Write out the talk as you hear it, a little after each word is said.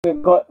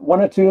we've got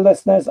one or two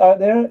listeners out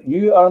there.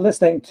 You are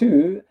listening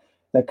to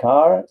the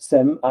Car,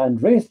 Sim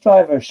and Race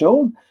Driver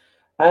Show.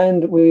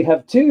 And we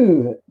have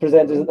two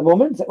presenters at the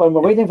moment, and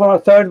we're waiting for our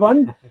third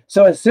one.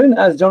 So as soon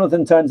as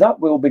Jonathan turns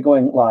up, we will be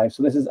going live.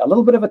 So this is a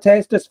little bit of a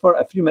test just for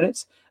a few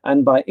minutes.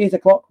 And by 8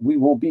 o'clock, we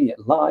will be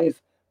live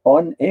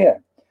on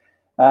air.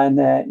 And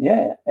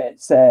yeah,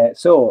 it's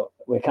so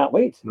we can't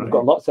wait. Right. We've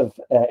got lots of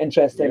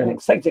interesting and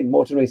exciting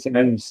motor racing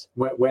news.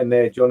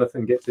 When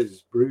Jonathan gets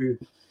his brew.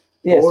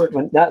 Yes,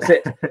 that's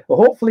it. Well,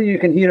 hopefully you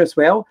can hear us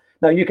well.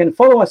 Now you can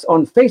follow us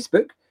on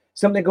Facebook.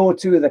 Simply go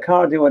to the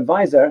Cardio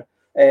Advisor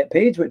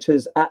page, which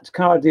is at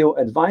Cardio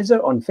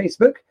Advisor on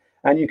Facebook,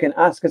 and you can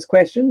ask us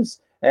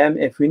questions.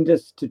 If we need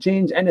us to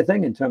change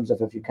anything in terms of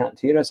if you can't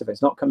hear us, if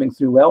it's not coming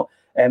through well,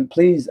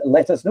 please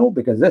let us know,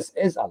 because this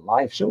is a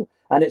live show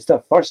and it's the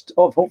first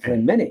of hopefully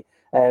many.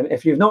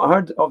 If you've not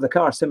heard of the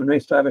Car, Sim and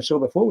Race Driver Show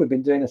before, we've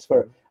been doing this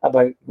for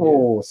about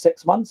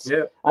 6 months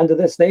under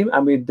this name,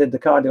 and we did the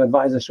Cardio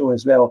Advisor Show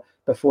as well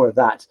before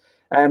that.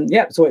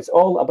 So it's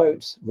all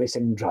about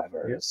racing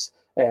drivers,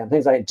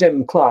 things like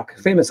Jim Clark,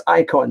 famous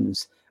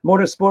icons,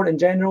 motorsport in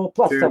general,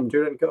 plus some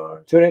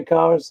touring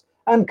cars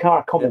and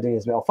car comedy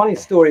as well. Funny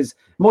stories,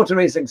 motor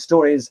racing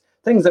stories,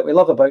 things that we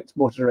love about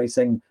motor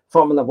racing,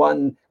 Formula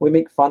One. We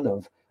make fun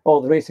of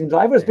all the racing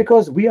drivers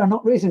because we are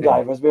not racing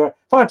drivers. We are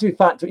far too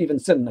fat to even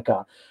sit in the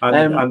car.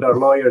 And our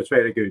lawyer's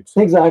very good.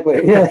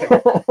 Exactly,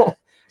 yeah.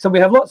 So we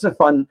have lots of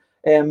fun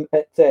really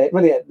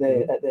at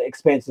the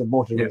expense of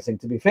motor racing,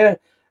 to be fair.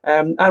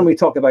 And we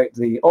talk about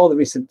all the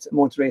recent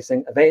motor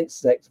racing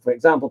events. Like, for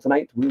example,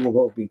 tonight we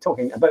will be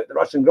talking about the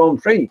Russian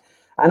Grand Prix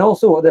and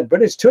also the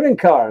British touring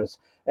cars,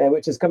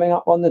 which is coming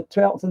up on the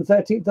 12th and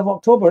 13th of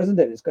October, isn't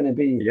it? It's going to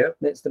be,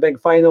 it's the big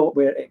final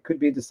where it could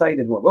be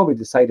decided, well, will be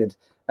decided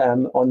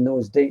on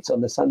those dates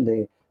on the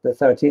Sunday, the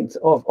 13th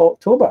of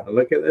October.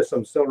 Look at this,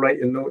 I'm still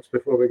writing notes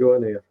before we go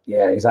in here.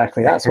 Yeah,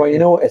 exactly. That's why,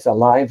 it's a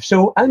live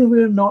show and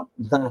we're not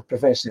that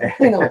professional,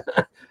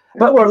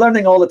 But we're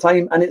learning all the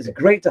time, and it's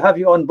great to have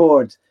you on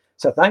board.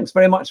 So thanks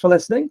very much for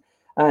listening.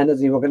 And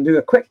as we're going to do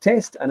a quick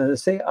test, and as I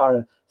say,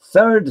 our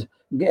third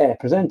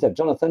presenter,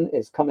 Jonathan,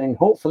 is coming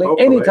hopefully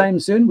anytime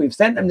soon. We've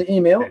sent him the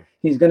email.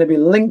 He's going to be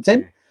linked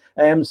in.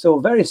 So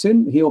very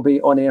soon he'll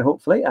be on air,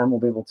 hopefully, and we'll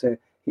be able to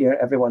hear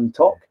everyone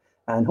talk,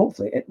 and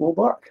hopefully it will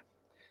work.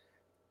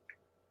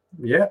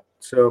 Yeah,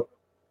 so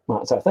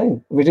that's our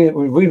thing. We did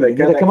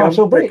a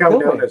commercial break.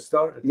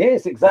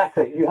 Yes,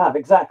 exactly. You have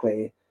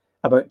exactly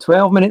about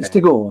 12 minutes to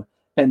go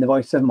in the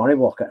voice of Murray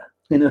Walker.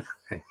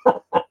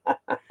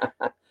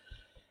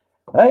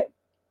 Right,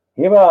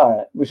 here we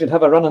are. We should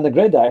have a run on the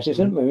grid, actually,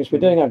 shouldn't we? We should be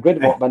doing our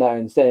grid walk by now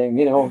and saying,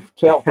 12th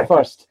to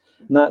 1st,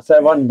 and that's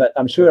our one. But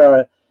I'm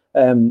sure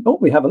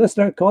we have a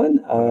listener calling,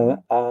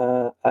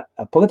 a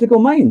political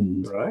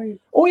mind. Right.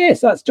 Oh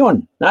yes, that's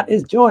John. That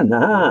is John.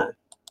 Aha.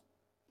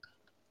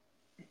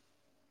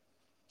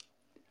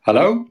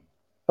 Hello.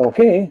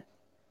 Okay.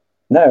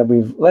 Now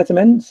we've let him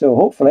in, so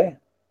hopefully.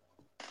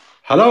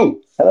 Hello.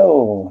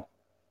 Hello.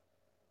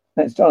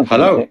 That's John.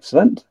 Hello.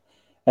 Excellent.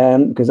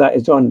 Because that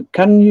is John.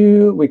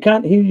 We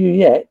can't hear you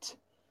yet.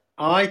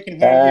 I can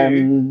hear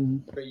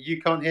you, but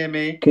you can't hear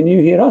me. Can you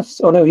hear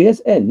us? Oh no, he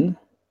is in.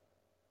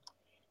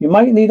 You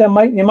might need a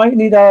mic. You might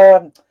need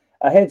a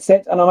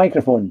headset and a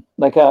microphone,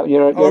 like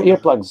your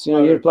earplugs.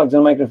 Earplugs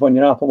and a microphone.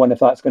 Your Apple one, if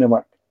that's going to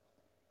work.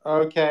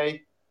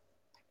 Okay.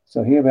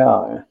 So here we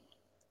are.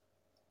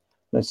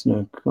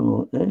 Listener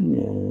call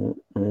in.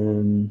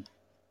 Yeah.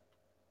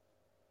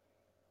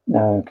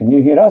 Now, can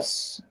you hear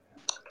us?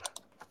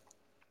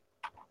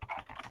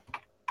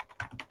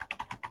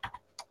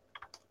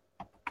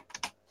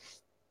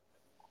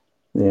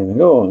 There we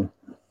go.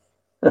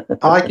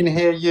 I can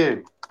hear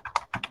you.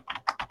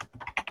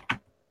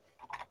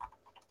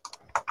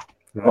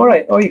 Right. All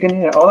right. Oh, you can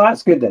hear. Oh,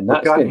 that's good then.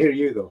 That's we can't good. Hear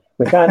you though.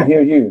 We can't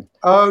hear you.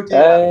 Oh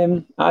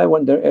dear. I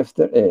wonder if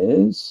there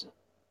is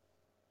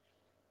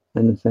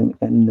anything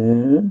in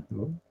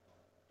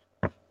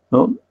there.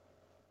 Oh.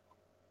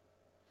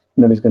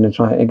 Maybe he's going to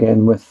try it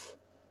again with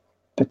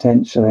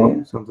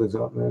potentially. Something's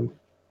happening.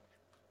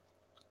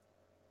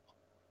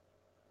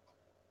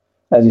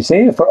 As you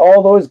say, for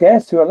all those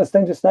guests who are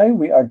listening just now,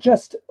 we are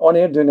just on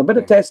air doing a bit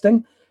of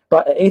testing,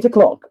 but at 8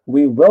 o'clock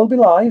we will be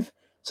live.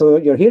 So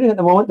you're hearing at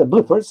the moment the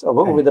bloopers, or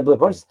what will be the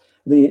bloopers,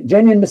 the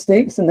genuine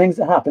mistakes and things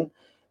that happen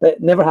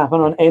that never happen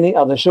on any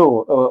other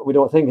show, we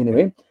don't think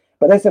anyway.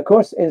 But this, of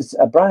course, is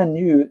a brand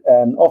new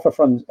offer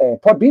from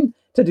Podbean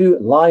to do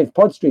live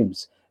pod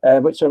streams,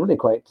 which I'm really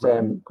quite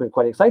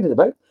excited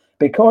about,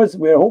 because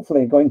we're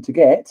hopefully going to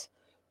get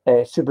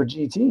Super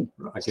GT,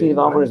 Steve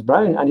Alvarez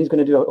Brown, and he's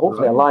going to do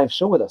hopefully a live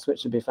show with us,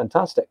 which would be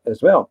fantastic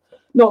as well.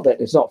 Not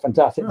that it's not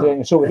fantastic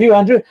doing a show with you,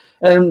 Andrew,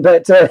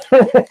 but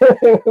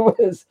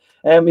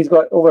he's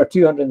got over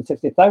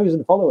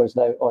 260,000 followers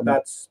now on.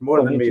 That's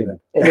more than YouTube. Me then.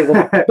 It is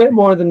a bit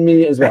more than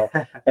me as well,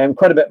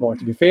 quite a bit more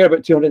to be fair,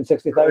 but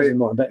 260,000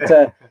 more.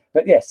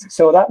 But yes,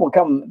 so that will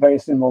come very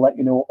soon. We'll let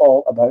you know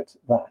all about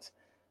that.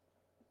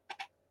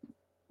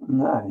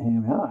 Now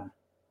here we are.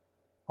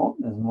 Oh,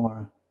 there's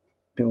more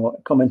people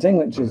commenting,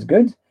 which is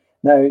good.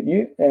 Now,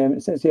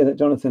 it says here that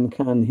Jonathan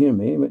can hear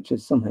me, which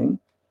is something.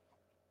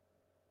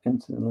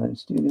 Into the live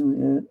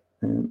studio,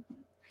 yeah.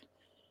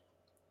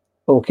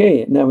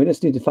 Okay, now we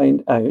just need to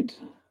find out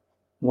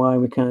why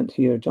we can't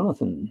hear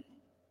Jonathan.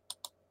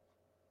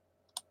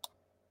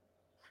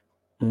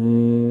 I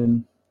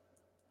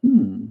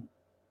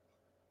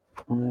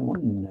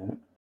wonder.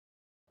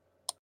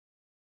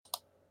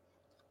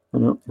 Oh,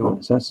 no,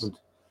 what's this?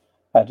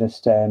 I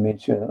just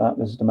made sure that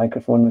was the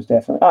microphone was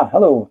definitely.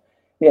 Hello.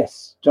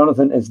 Yes,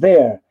 Jonathan is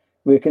there.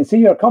 We can see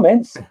your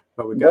comments,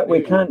 but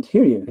we can't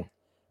hear you.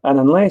 And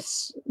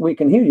unless we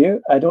can hear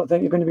you, I don't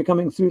think you're going to be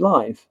coming through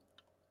live.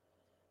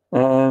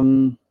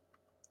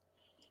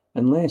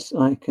 Unless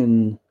I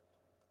can.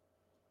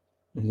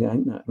 I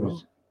think that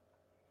was.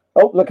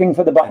 Oh, looking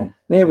for the button.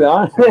 There we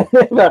are.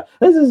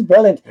 This is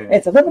brilliant.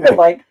 It's a little bit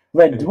like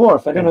Red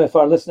Dwarf. I don't know if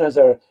our listeners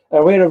are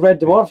aware of Red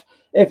Dwarf.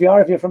 If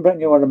you're from Britain,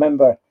 you will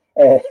remember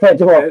Red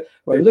Dwarf.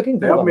 We're looking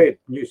for the button. They have made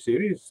new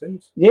series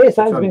since. Yes,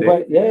 I've been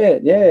quite.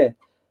 Yeah.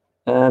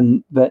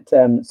 So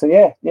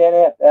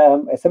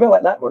it's a bit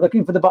like that. We're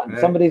looking for the button.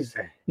 Somebody's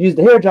used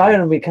the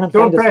hairdryer and we can't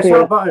find the spare. Don't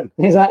press that button.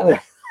 Exactly.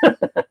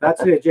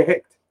 That's the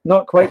eject.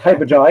 Not quite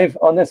hyperdrive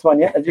on this one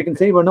yet. As you can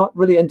see, we're not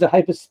really into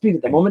hyper speed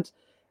at the moment.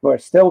 We're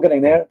still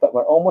getting there, but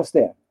we're almost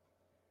there.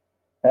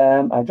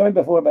 I joined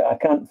before, but I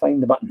can't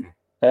find the button.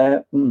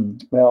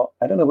 Well,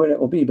 I don't know where it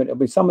will be, but it'll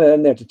be somewhere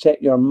in there to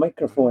check your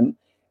microphone.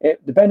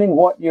 Depending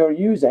what you're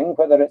using,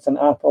 whether it's an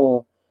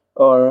Apple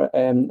or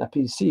a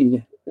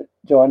PC,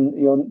 John,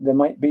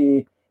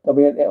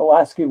 it'll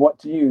ask you what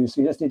to use.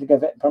 So you just need to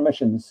give it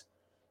permissions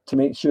to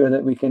make sure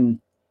that we can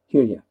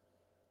hear you.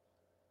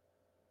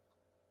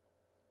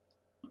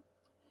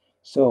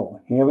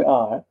 So here we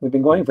are. We've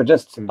been going for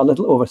just a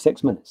little over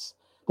 6 minutes.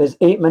 There's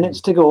 8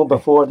 minutes to go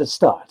before the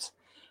start.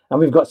 And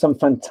we've got some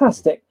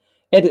fantastic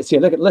edits here.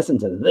 Listen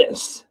to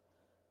this.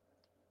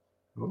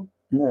 Oh.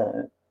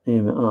 Here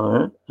we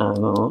are.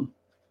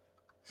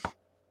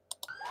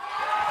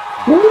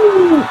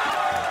 Woo!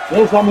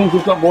 Yes, that means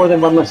we've got more than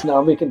one listener.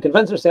 We can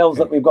convince ourselves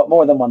that we've got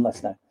more than one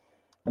listener.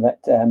 But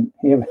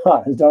here we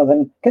are, as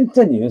Jonathan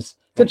continues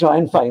to try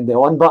and find the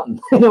on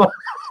button.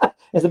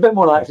 It's a bit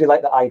more actually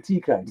like the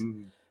IT crowd.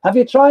 Have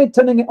you tried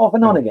turning it off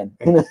and on again?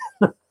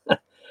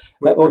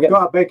 We've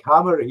got a big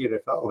hammer here,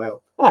 if that'll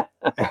help.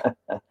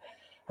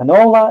 And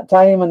all that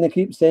time, and they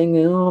keep saying,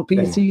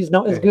 PC's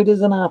not as good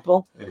as an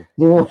Apple.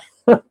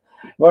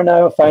 We're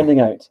now finding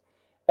out.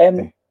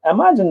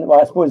 Imagine,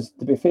 well, I suppose,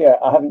 to be fair,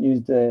 I haven't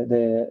used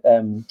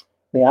the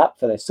app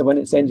for this. So when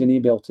it sends you an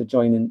email to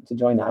join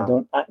it, I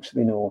don't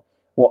actually know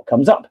what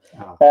comes up.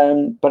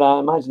 But I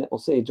imagine it will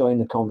say join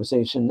the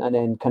conversation, and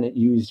then can it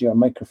use your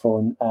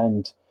microphone?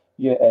 And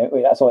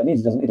that's all it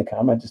needs. It doesn't need a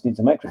camera, it just needs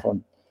a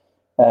microphone.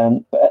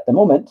 But at the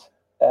moment,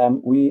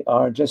 we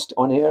are just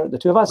on air, the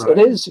two of us. Right.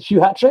 It is Hugh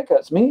Hattrick,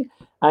 that's me,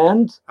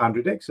 and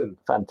Andrew Dixon.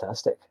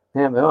 Fantastic.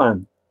 There we are.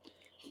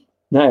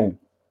 Now,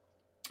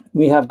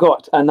 we have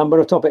got a number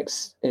of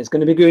topics. It's going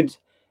to be good.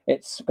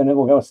 We're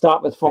going to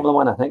start with Formula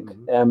One, I think,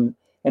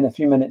 in a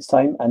few minutes'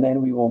 time, and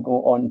then we will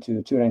go on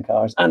to touring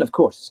cars. And of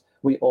course,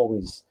 we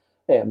always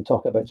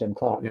talk about Jim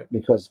Clark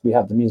because we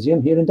have the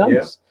museum here in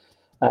Dunnes.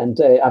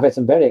 And I've had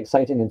some very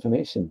exciting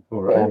information,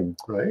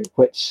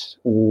 which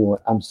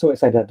I'm so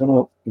excited. I don't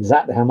know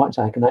exactly how much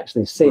I can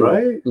actually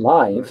say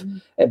live,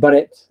 but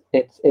it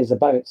is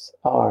about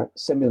our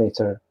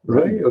simulator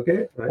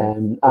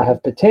room. I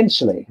have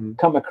potentially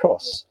come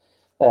across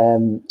a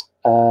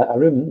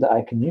room that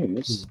I can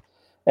use,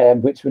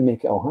 which would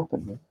make it all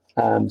happen.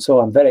 So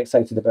I'm very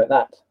excited about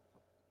that.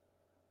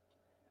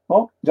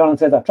 Oh, Jonathan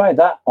says, I've tried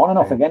that on and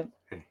off again.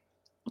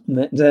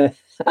 But,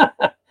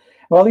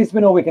 well, at least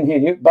we know we can hear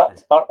you,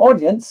 but our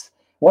audience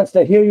wants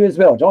to hear you as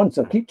well, John,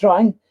 so keep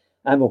trying,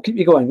 and we'll keep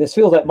you going. This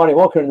feels like Murray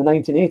Walker in the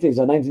 1980s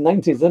or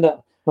 1990s, isn't it,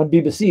 on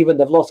BBC when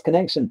they've lost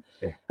connection.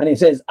 And he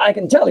says, I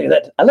can tell you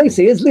that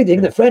Alesi is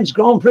leading the French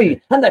Grand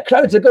Prix, and the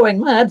crowds are going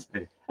mad.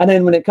 And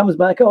then when it comes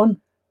back on,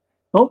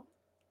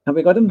 have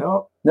we got him?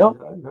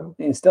 No.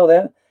 He's still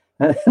there.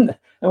 And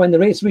when the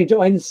race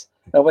rejoins,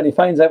 or when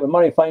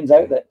Murray finds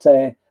out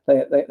that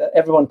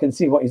everyone can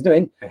see what he's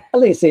doing,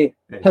 Alesi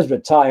has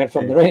retired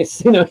from the race.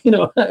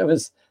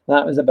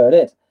 That was about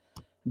it.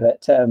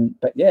 But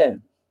yeah.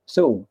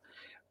 So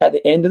at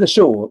the end of the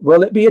show,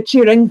 will it be a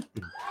cheering,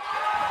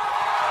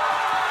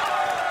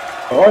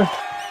 or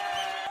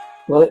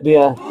will it be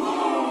a?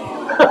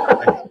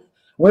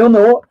 We'll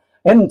know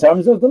in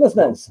terms of the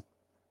listeners.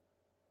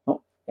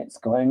 Oh, it's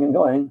going and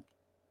going.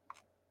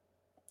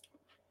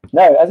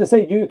 Now, as I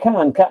say, you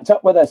can catch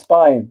up with us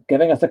by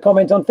giving us a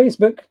comment on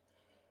Facebook.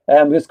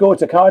 Just go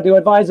to Cardio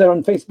Advisor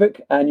on Facebook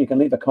and you can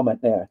leave a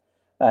comment there,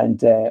 and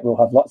we'll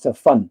have lots of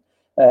fun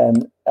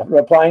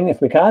replying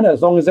if we can,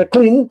 as long as they're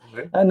clean,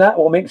 and that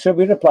will make sure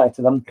we reply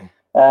to them.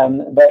 We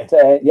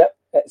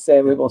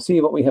will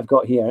see what we have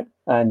got here,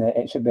 and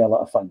it should be a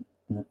lot of fun.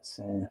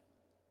 There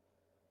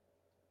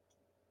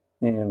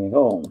we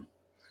go.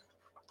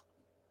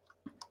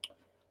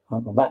 I'll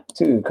go back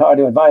to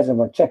Cardio Advisor.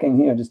 We're checking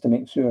here just to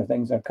make sure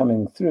things are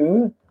coming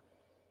through.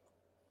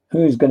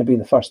 Who's going to be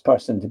the first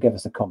person to give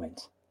us a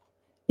comment?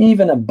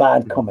 even a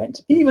bad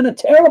comment, even a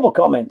terrible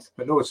comment.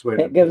 But no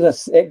swearing. It gives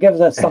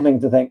us something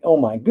to think. Oh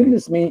my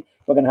goodness me,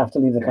 we're going to have to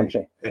leave the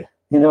country.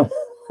 You know.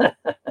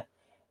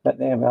 But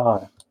there we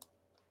are.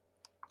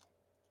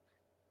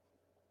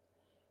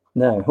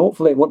 Now,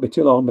 hopefully, it won't be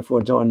too long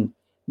before John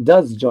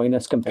does join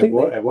us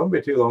completely. It won't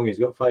be too long. He's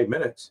got 5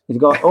 minutes. He's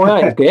got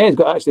he's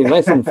got actually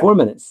less than 4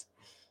 minutes.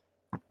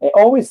 It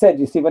always said,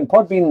 you see, when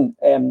Podbean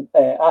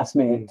asked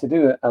me to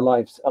do a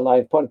live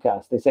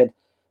podcast, they said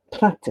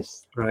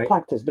practice,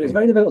 practice. But it's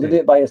very difficult to do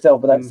it by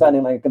yourself without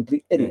sounding like a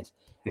complete idiot.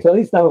 So at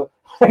least now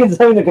I can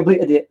sound a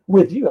complete idiot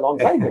with you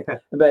alongside me.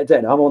 But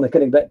I'm only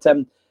kidding. But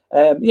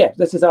yeah,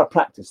 this is our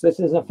practice. This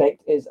is in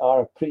effect is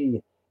our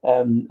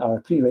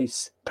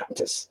pre-race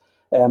practice.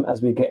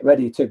 As we get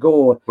ready to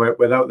go.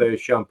 Without the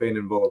champagne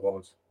and vol au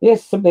vents.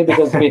 Yes, simply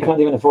because we can't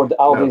even afford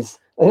Aldi's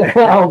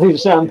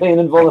Aldi's champagne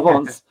and vol au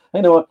vents.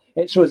 I know,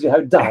 it shows you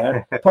how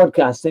dire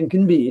podcasting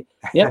can be.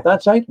 Yep,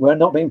 that's right, we're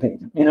not being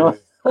paid, you know.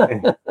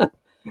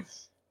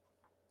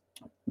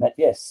 But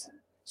yes,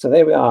 so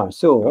there we are.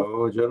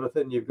 So,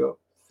 Jonathan, you've got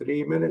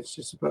 3 minutes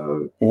just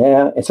about.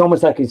 Yeah, it's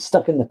almost like he's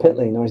stuck in the pit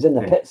lane or he's in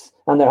the pits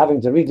and they're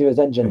having to redo his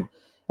engine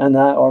and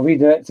or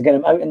redo it to get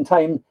him out in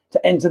time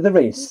to enter the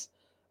race.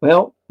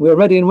 Well, we're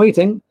ready and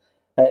waiting,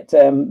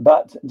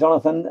 but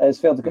Jonathan has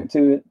failed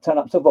to turn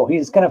up so far.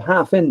 He's kind of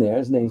half in there,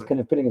 isn't he? He's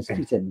kind of putting his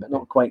feet in, but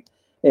not quite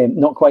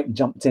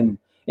jumped in.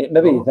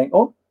 Maybe you think,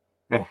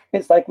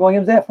 it's like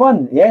Williams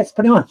F1. Yes,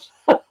 pretty much.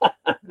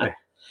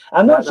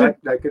 I'm not sure.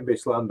 That could be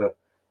slander.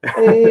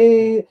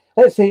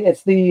 Let's see,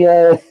 it's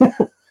the...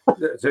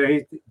 So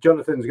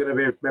Jonathan's going to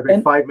be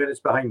maybe 5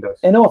 minutes behind us.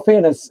 In all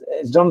fairness,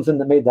 it's Jonathan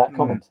that made that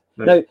comment.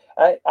 Now,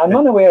 I'm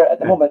unaware at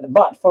the moment,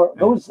 but for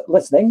those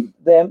listening,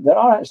 there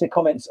are actually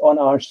comments on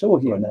our show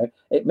here now.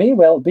 It may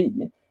well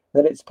be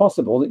that it's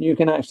possible that you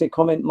can actually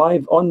comment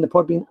live on the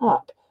Podbean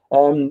app.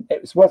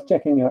 It's worth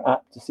checking your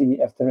app to see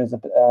if there is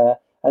an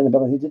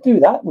ability to do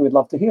that. We would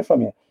love to hear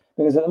from you.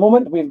 Because at the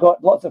moment, we've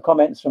got lots of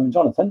comments from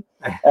Jonathan,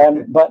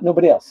 but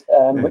nobody else,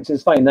 which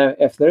is fine. Now,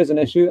 if there is an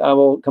issue, I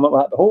will come up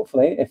with that. But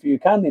hopefully, if you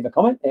can leave a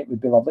comment, it would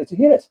be lovely to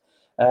hear it.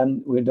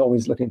 We're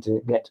always looking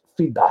to get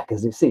feedback,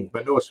 as they say.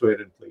 But no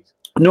swearing, please.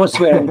 No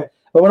swearing.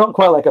 But we're not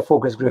quite like a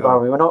focus group, are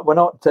we? We're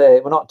not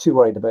too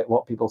worried about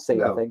what people say.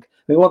 No. I think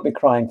we won't be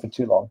crying for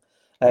too long,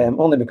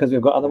 only because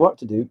we've got other work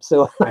to do.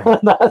 So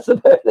that's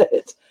about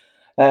it.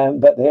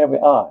 But there we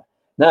are.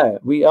 Now,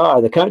 we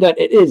are, the countdown,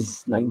 it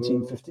is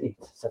 1958,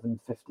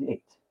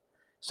 7:58.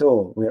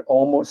 So we're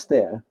almost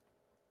there.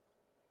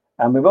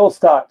 And we will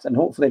start, and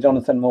hopefully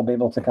Jonathan will be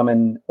able to come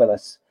in with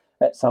us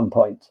at some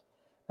point.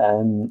 I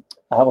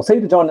will say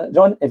to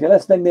John, if you're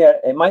listening there,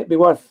 it might be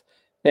worth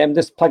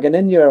just plugging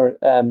in your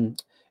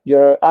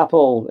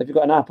Apple, if you've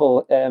got an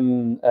Apple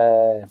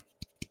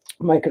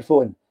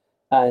microphone.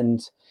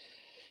 And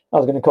I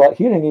was going to call it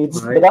hearing aids,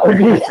 but that would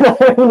be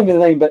the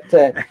name. But,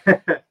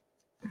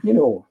 you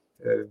know.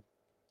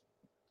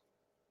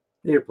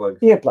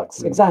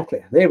 Earplugs,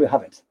 exactly. There we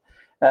have it.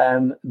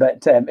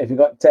 But if you've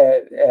got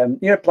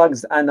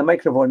earplugs and a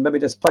microphone, maybe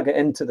just plug it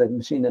into the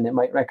machine and it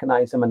might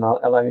recognize them and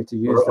allow you to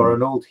use them. Or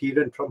an old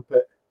hearing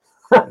trumpet.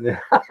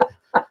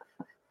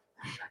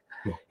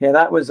 Yeah,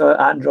 that was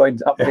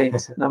Android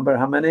update number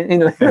how many?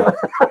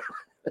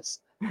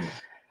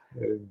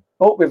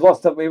 Oh, we've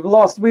lost a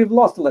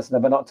listener,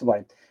 but not to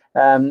worry.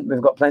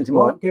 We've got plenty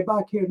more. Get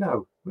back here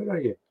now. Where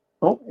are you?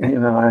 Oh, here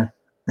we are.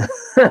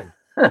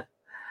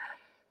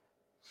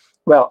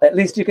 Well, at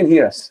least you can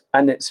hear us,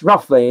 and it's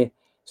roughly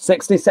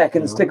 60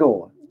 seconds to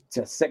go.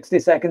 Just 60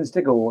 seconds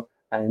to go,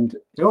 and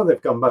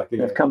they've come back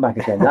again. They've come back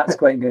again. That's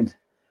quite good,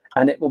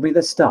 and it will be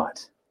the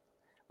start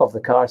of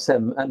the Car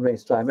Sim and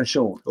Race Driver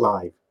Show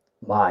live.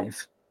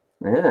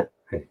 Yeah.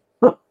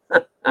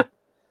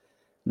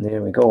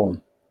 There we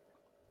go.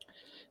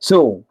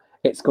 So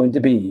it's going to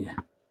be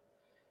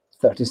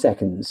 30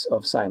 seconds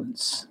of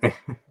silence.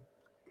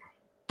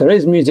 There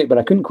is music, but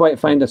I couldn't quite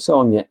find a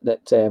song yet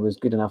that was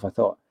good enough. I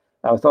thought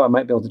I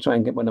might be able to try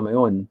and get one of my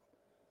own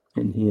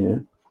in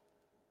here.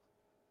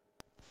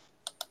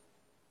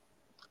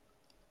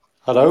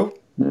 Hello?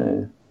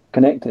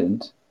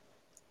 Connected.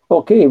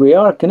 Okay, we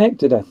are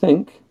connected, I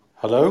think.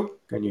 Hello?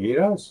 Can you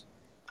hear us?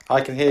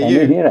 I can hear you.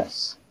 Can you hear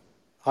us?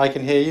 I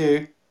can hear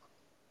you.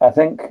 I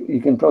think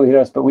you can probably hear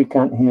us, but we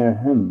can't hear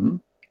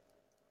him.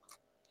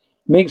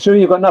 Make sure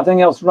you've got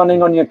nothing else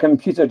running on your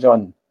computer,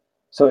 John.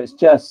 So it's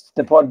just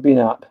the Podbean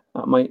app.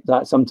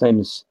 That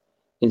sometimes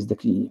is the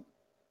key.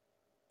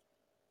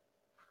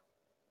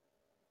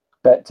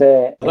 But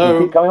if you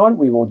keep coming on,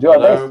 we will do our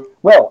best.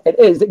 Well, it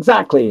is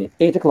exactly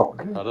 8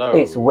 o'clock. Hello.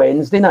 It's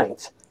Wednesday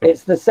night.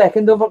 It's the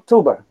 2nd of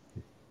October.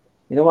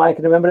 You know why I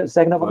can remember it's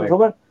 2nd of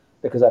October?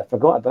 Because I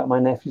forgot about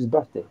my nephew's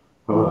birthday.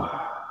 And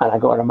I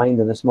got a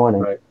reminder this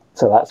morning.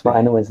 So that's why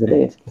I know is the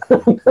date.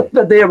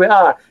 But there we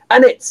are.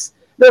 And it's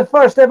the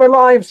first ever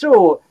live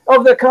show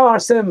of the Car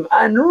Sim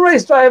and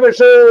Race Driver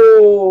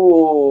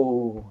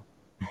Show.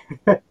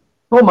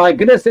 Oh my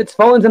goodness, it's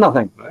fallen to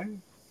nothing.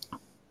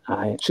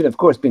 I should, of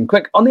course, been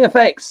quick on the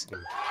effects.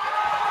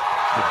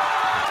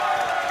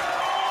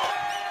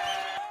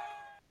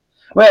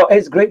 Well,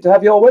 it's great to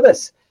have you all with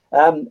us.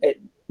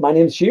 My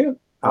name's Hugh.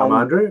 I'm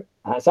Andrew.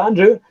 That's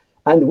Andrew.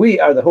 And we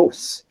are the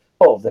hosts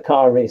of the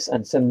Car Race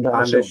and Sim Driver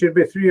And Show. there should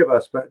be three of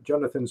us, but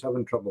Jonathan's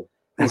having trouble.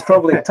 He's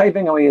probably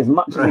typing away as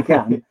much as he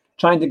can,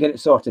 trying to get it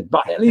sorted.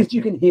 But at least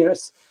you can hear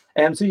us,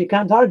 so you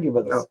can't argue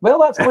with us. No. Well,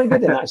 that's quite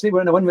good then, actually.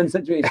 We're in a win-win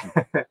situation.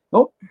 Here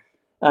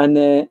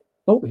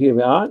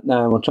we are.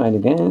 Now we'll try it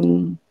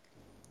again.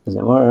 Does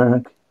it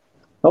work?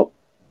 Oh,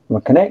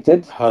 we're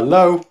connected.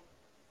 Hello.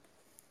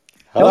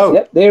 Oh,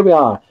 yep, there we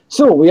are.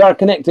 So we are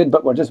connected,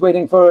 but we're just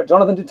waiting for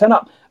Jonathan to turn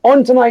up.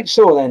 On tonight's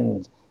show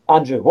then,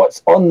 Andrew,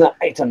 what's on the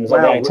items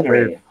on the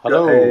itinerary?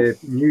 Hello.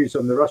 News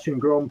on the Russian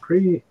Grand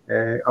Prix,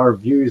 our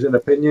views and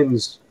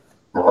opinions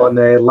on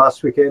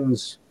last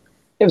weekend's.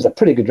 It was a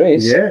pretty good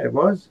race. Yeah, it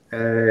was.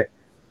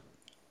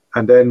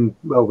 And then,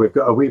 well, we've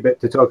got a wee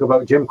bit to talk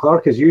about Jim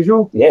Clark as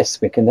usual.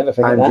 Yes, we can never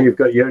forget that. And you've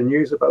got your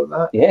news about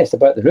that. Yes,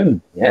 about the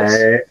room.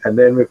 Yes. And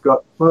then we've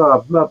got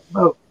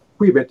a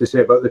wee bit to say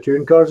about the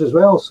touring cars as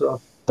well.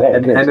 So,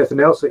 and anything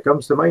else that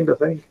comes to mind, I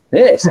think.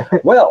 Yes.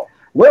 Well,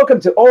 welcome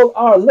to all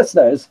our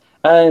listeners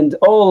and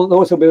all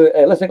those who will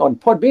be listening on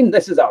Podbean.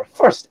 This is our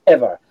first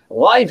ever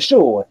live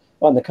show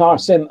on the Car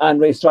Sim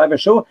and Race Driver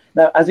Show.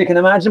 Now, as you can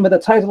imagine, with a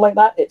title like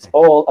that, it's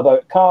all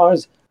about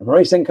cars,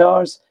 racing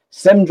cars,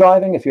 sim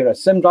driving. If you're a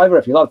sim driver,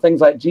 if you love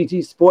things like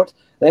GT Sport,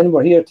 then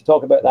we're here to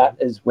talk about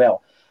that as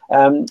well.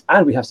 And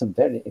we have some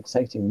very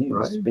exciting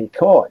news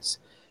because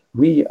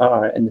we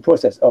are in the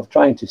process of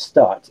trying to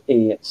start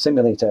a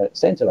simulator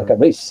centre, like a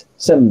race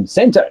sim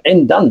centre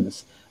in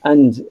Duns.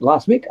 And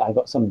last week I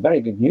got some very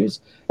good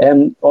news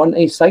on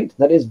a site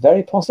that is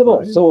very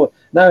possible. So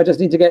now I just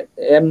need to get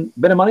a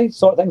bit of money,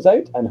 sort things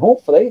out, and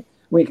hopefully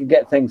we can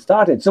get things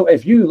started. So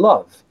if you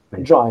love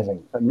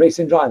driving and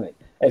racing driving,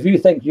 if you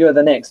think you're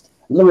the next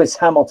Lewis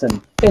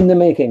Hamilton in the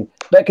making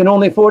that can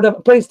only afford a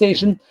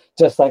PlayStation,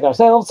 just like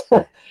ourselves,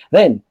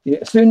 then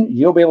soon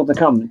you'll be able to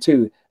come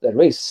to the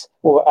race.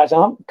 Or actually,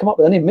 I haven't come up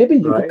with a name. Maybe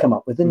you could come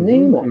up with a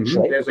name,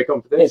 actually. There's a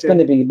competition. It's going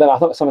to be, but I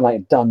thought something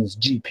like Duns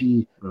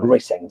GP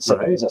Racing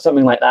Series or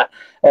something like that.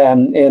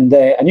 And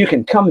you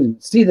can come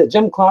and see the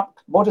Jim Clark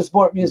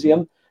Motorsport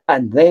Museum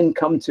and then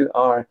come to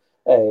our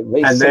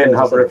race. And then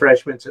have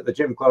refreshments at the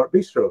Jim Clark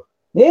Bistro.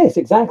 Yes,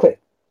 exactly.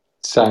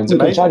 Sounds amazing.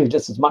 We can charge you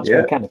just as much for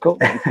a can of Coke,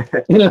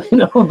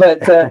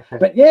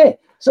 but yeah.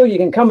 So you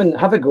can come and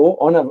have a go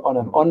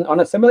on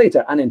a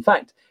simulator, and in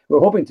fact, we're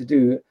hoping to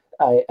do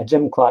a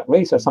Jim Clark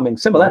race or something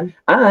similar,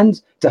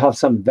 and to have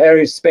some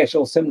very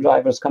special sim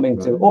drivers coming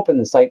to open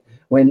the site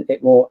when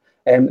it will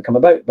come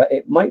about. But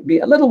it might be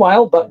a little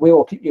while, but we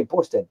will keep you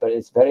posted. But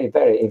it's very,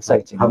 very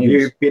exciting. Have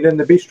you been in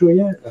the bistro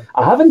yet?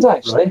 I haven't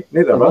actually.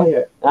 Neither have I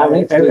yet.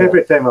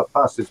 Every time I've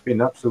passed, it's been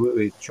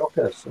absolutely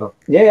chocker. So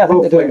yeah, I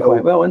think they're doing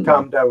quite well.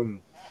 Calm down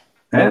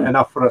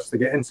enough for us to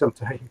get in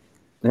sometime.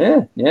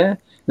 Yeah.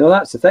 No,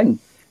 that's the thing.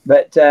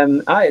 But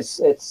it's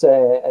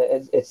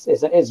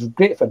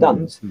great for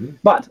Duns.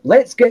 But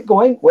let's get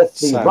going with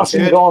the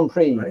Russian Grand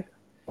Prix.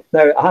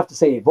 Now, I have to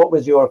say, what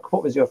was your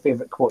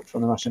favourite quote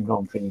from the Russian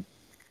Grand Prix?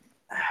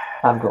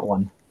 I've got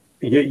one.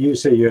 You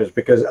say yours,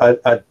 because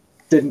I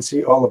didn't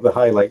see all of the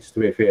highlights,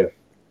 to be fair.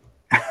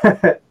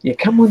 You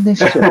come on this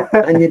show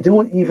and you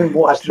don't even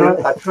watch.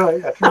 I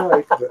try.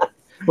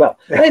 Well,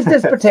 let's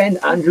just pretend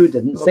Andrew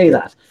didn't say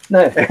that.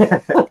 Now,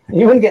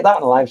 you wouldn't get that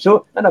on a live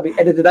show, and I'll be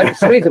edited out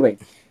straight away.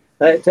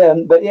 But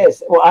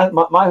yes, well,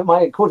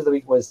 my quote of the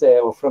week was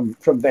from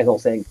Vettel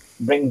saying,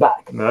 "Bring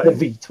back the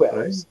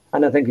V12s,"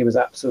 and I think he was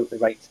absolutely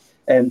right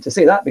to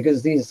say that,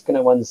 because these kind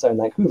of ones sound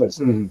like Hoovers,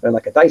 they're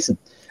like a Dyson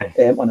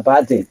on a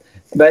bad day.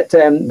 But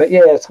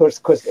yeah, of course,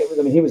 it was,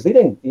 he was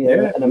leading.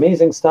 An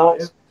amazing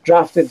start,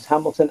 drafted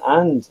Hamilton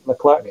and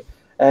Leclerc.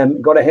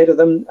 Got ahead of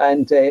them,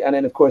 and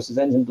then of course his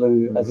engine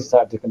blew as he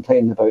started to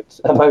complain about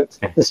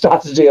the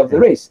strategy of the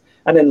race.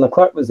 And then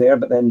Leclerc was there,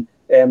 but then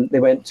they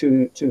went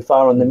too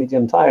far on the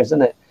medium tyres,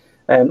 didn't it?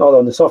 Although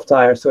on the soft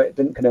tyres, so it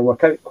didn't kind of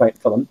work out quite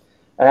for them.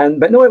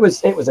 But no, it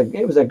was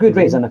a good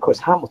race, and of course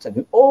Hamilton,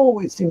 who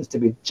always seems to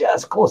be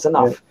just close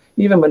enough,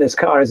 even when his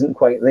car isn't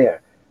quite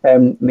there,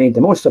 made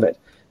the most of it.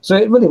 So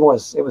it really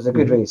was. It was a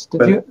good race.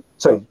 Did you?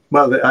 Sorry.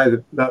 Well,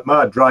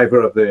 my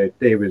driver of the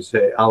day was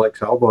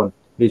Alex Albon.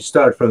 He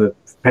started from the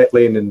pit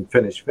lane and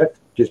finished fifth,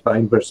 just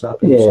behind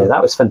Verstappen. Yeah,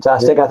 that was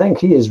fantastic. I think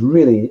he is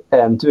really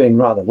doing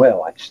rather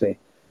well, actually.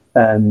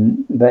 Yeah,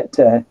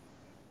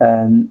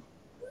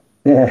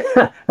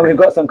 and we've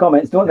got some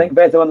comments. Don't think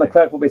Vettel and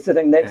Leclerc will be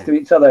sitting next to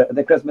each other at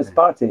the Christmas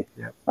party.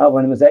 That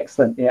one was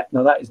excellent. Yeah,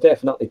 no, that is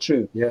definitely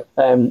true.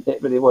 It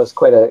really was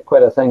quite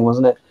a thing,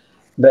 wasn't it?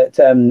 But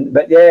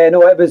yeah,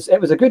 no, it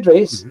was a good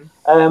race.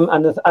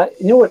 And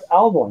you know what,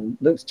 Albon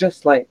looks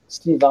just like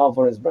Steve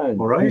Alvarez Brown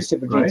in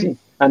Super GT.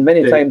 And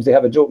many times they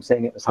have a joke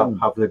saying it was him.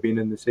 Have they been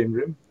in the same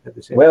room at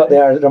the same time? They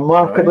are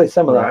remarkably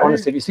similar.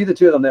 Honestly, if you see the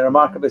two of them, they're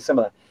remarkably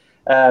similar.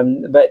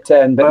 But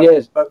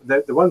yes. But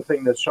the one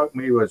thing that struck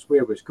me was,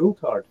 where was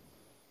Coulthard?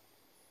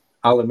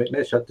 Alan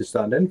McNish had to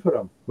stand in for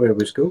him. Where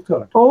was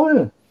Coulthard?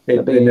 Oh,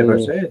 they never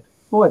said.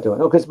 Oh, I don't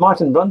know, because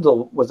Martin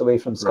Brundle was away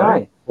from Sky.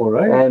 Right. All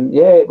right.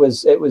 Yeah, it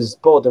was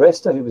Paul Di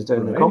Resta who was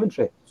doing the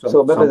commentary.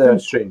 So maybe something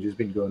strange has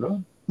been going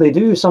on. They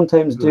do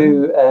sometimes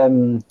do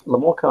Le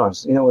Mans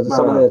cars, you know, with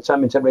some of the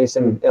championship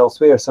racing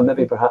elsewhere. So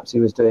maybe perhaps he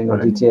was doing or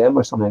DTM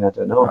or something. I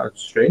don't know.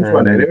 That's a strange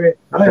one anyway.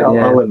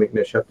 Alan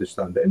McNish had to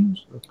stand in.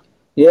 So.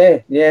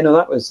 Yeah, no,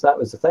 that was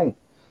the thing.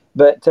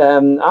 But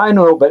I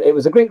know, but it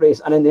was a great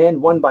race, and in the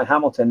end, won by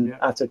Hamilton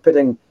after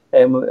pitting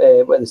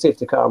when the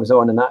safety car was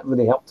on, and that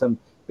really helped him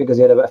because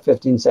he had about a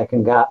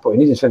 15-second gap, or he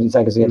needed 15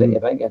 seconds. He had an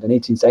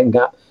 18-second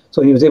gap,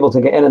 so he was able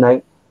to get in and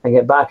out and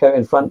get back out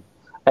in front.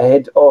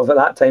 Ahead of, at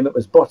that time, it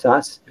was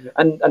Bottas,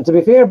 and to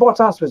be fair,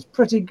 Bottas was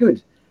pretty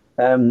good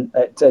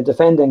at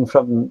defending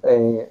from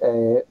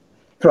the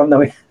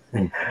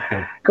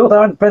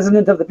Coulthard,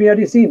 president of the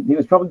PRDC. He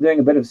was probably doing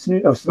a bit of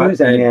snoozing.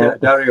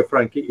 Dario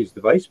Franchitti is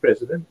the vice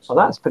president. So.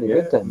 Well, that's pretty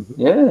good then.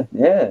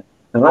 Yeah.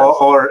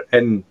 Or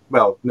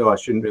no, I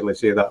shouldn't really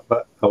say that,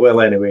 but I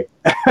will anyway.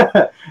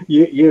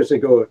 Years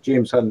ago,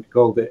 James Hunt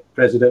called it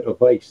president of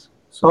vice.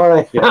 So, all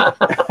right. Yeah.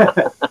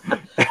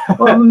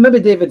 Well, maybe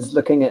David's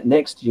looking at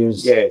next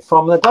year's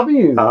Formula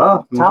W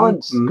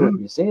talent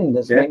group. You see, and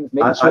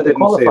making sure they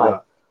qualify.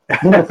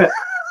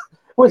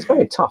 Well, it's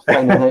very tough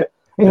finding out.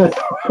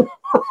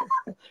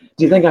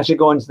 Do you think I should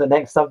go on to the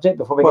next subject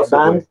before we get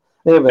banned?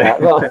 There we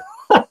are.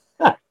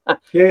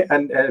 Yeah,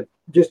 and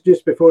just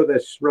before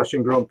this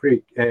Russian Grand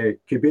Prix,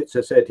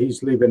 Kubica said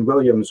he's leaving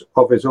Williams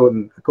of his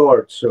own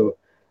accord. So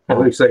it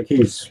looks like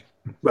he's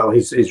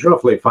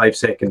roughly 5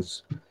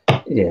 seconds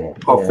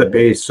off the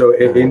pace. So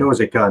he knows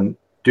he can't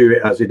do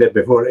it as he did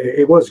before.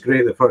 It was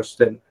great the first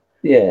stint.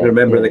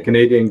 Remember the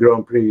Canadian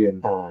Grand Prix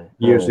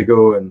years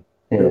ago, and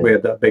we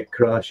had that big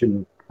crash.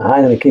 And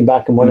then he came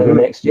back and won it the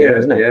next year,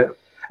 isn't it? Yeah.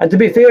 And to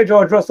be fair,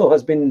 George Russell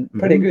has been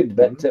pretty good,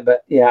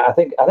 but yeah, I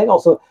think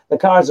also the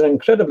cars are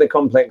incredibly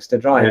complex to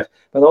drive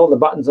with all the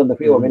buttons on the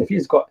wheel. I mean, if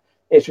he's got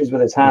issues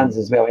with his hands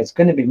as well, it's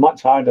going to be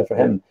much harder for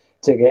him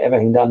to get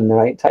everything done in the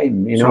right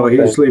time. You know, so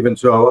he's leaving.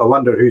 So I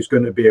wonder who's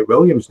going to be at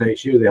Williams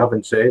next year. They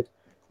haven't said.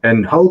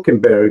 And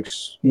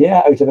Hulkenberg's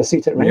out of a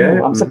seat at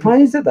Renault. I'm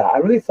surprised at that. I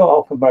really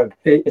thought Hulkenberg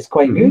is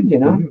quite good, you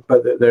know.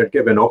 But they're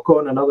giving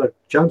Ocon another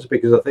chance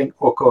because I think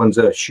Ocon's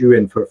a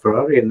shoe-in for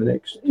Ferrari in the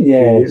next few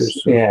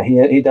years. So. Yeah,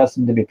 he does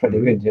seem to be pretty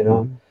good, you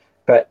know.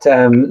 But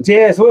so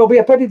it'll be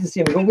a pity to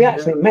see him. We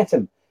actually met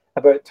him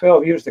about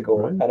 12 years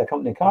ago at a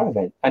company car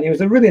event, and he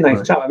was a really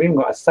nice chap. I've even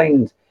got a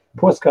signed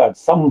postcard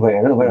somewhere.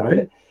 I don't know where I put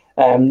it.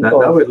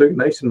 That would look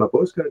nice in my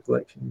postcard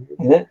collection.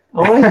 Is it?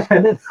 All right.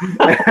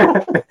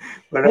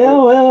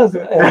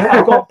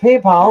 I've got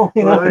PayPal,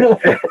 you know.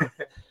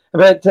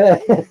 But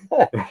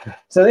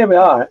so there we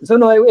are. So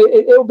no,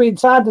 it'll be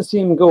sad to see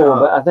him go,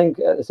 but I think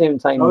at the same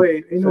time,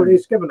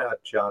 he's given it a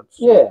chance.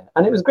 Yeah,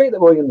 and it was great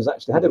that Williams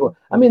actually had to go.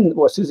 I mean,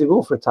 Susie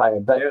Wolff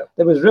retired, but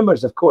there was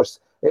rumours, of course,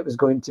 it was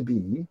going to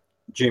be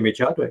Jamie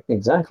Chadwick.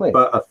 Exactly.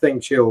 But I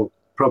think she'll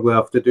probably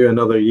have to do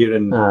another year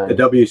in the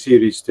W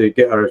Series to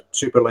get her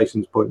super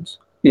license points.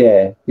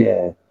 Yeah.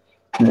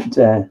 But,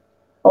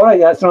 all right,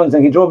 that's another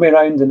thing. He drove me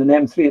around in an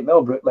M3 at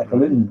Millbrook like a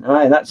loon.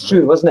 Aye, that's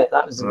true, wasn't it?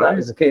 That was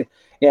the case.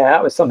 Yeah,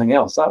 that was something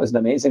else. That was an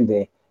amazing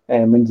day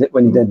when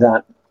you did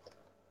that.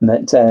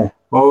 But,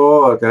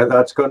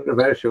 that's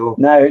controversial.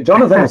 Now,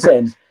 Jonathan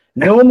said,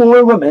 no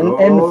more women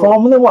in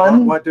Formula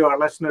One. What do our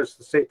listeners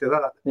say to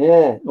that?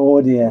 Yeah. Oh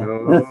dear.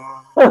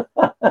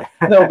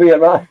 There'll be a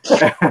rush.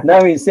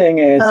 Now he's saying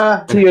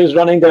tears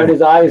running down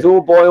his eyes. Oh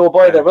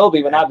boy, there will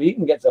be when Abby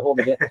Eaton gets a hold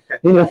of it.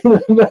 You know,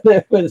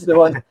 that's the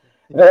one.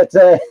 But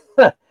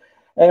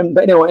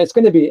anyway, it's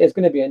going to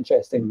be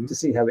interesting to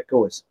see how it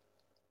goes.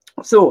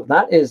 So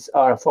that is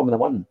our Formula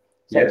One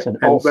section.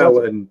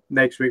 And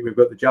next week we've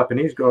got the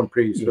Japanese Grand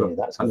Prix. So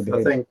that's going to be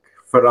I think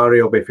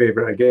Ferrari will be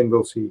favourite again.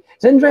 We'll see.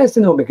 It's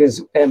interesting though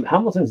because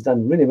Hamilton's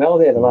done really well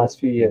there the last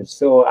few years,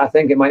 so I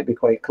think it might be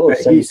quite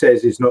close. But he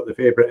says he's not the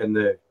favourite in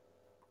the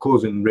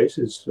closing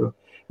races. So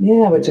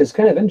which is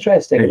kind of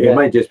interesting. He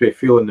might just be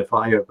fueling the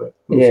fire, but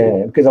we'll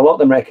see. Because a lot of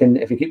them reckon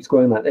if he keeps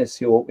going like this,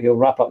 he'll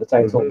wrap up the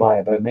title by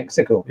about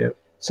Mexico. Yeah.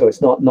 So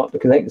it's not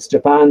because I think it's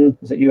Japan,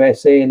 is it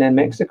USA, and then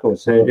Mexico.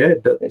 So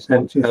it's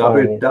not too far.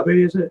 Abu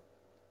Dhabi, is it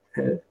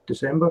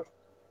December?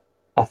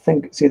 I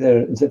think is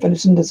it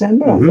finished in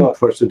December? I thought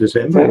 1st of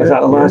December. Was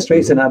that the last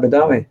race in Abu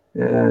Dhabi?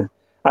 Yeah.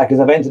 Because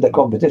I've entered a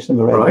competition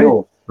with Red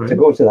Bull to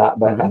go to that,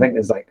 but I think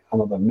there's like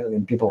another 1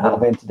 million people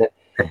have entered it.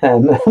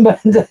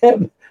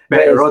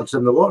 Better odds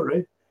in the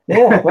lottery.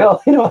 Yeah,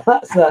 well, you know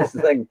that's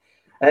the thing.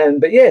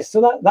 But yes,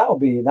 so that'll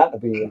be. I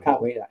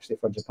can't wait actually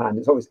for Japan.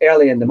 It's always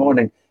early in the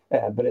morning,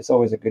 but it's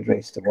always a good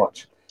race to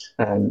watch.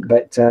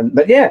 But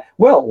yeah,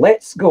 well,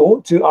 let's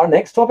go to our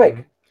next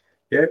topic.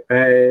 Yeah,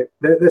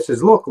 this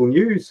is local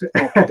news.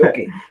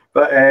 Okay.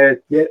 But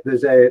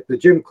there's the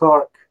Jim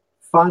Clark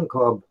fan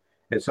club.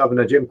 It's having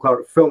a Jim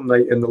Clark film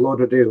night in the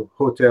Lauderdale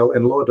Hotel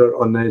in Lauder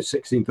on the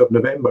 16th of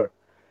November.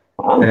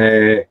 Wow.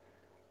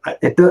 I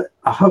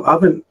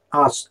haven't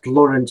asked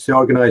Lawrence, the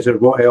organizer,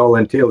 what it all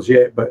entails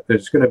yet, but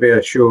there's going to be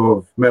a show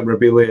of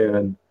memorabilia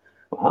and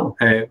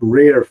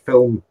rare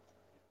film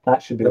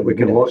That should be that we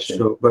can watch.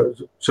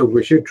 So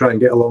we should try and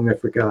get along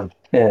if we can.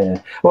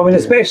 Yeah. Well, I mean,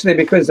 especially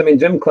because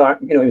Jim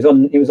Clark, he was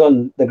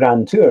on the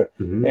Grand Tour.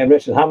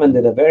 Richard Hammond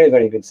did a very,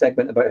 very good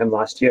segment about him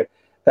last year,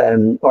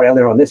 or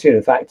earlier on this year,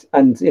 in fact.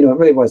 And it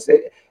really was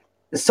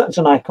such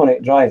an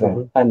iconic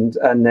driver, and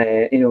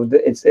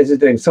it's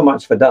doing so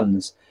much for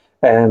Duns.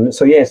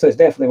 So it's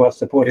definitely worth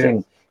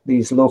supporting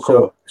these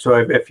local. So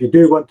if you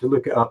do want to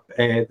look it up,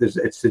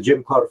 it's the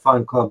Jim Clark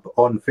Fan Club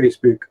on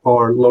Facebook,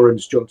 or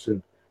Lawrence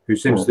Johnson, who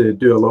seems to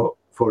do a lot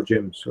for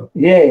Jim. So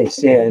yes,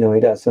 he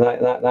does. So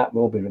that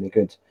will be really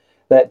good.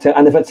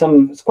 And they've had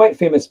some quite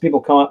famous people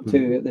come up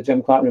to the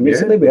Jim Clark room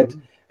recently. We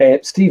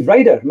had Steve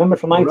Ryder, remember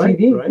from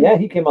ITV? Right. Yeah,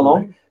 he came along.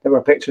 Right. There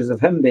were pictures of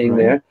him being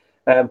there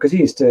because he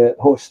used to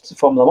host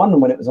Formula One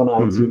when it was on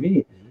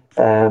ITV.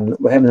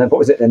 With him, what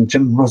was it then?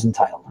 Jim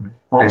Rosenthal.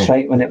 That's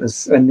right. When it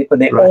was when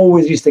they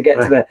always used to get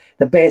to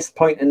the best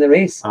point in the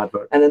race, and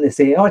then they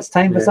say, "Oh, it's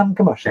time for some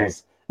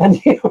commercials." And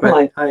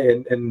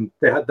and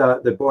they had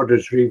the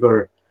Borders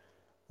Reaver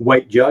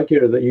white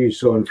Jaguar that you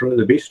saw in front of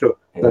the bistro.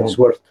 That's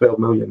worth 12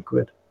 million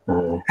quid.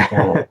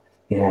 Imagine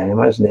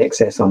the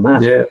excess on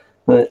that. Yeah.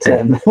 But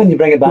when you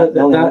bring it back,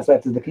 the only that's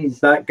left is the keys.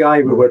 That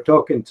guy we were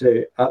talking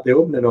to at the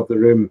opening of the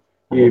room,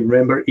 you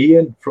remember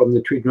Ian from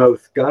the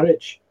Tweedmouth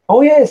garage?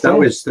 Oh yes. That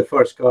was the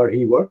first car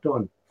he worked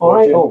on.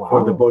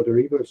 For the Border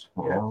Reavers.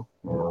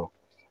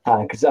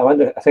 Because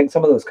I think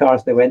some of those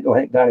cars they went. I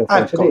think Daniel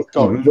French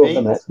drove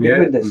them at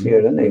Goodwood this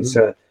year, didn't they?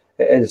 So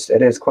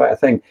it is quite a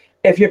thing.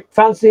 If you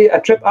fancy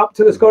a trip up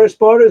to the Scottish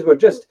borders, we're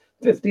just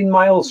 15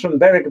 miles from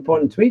Berwick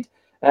upon Tweed.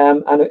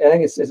 And I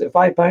think is it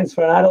 £5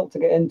 for an adult to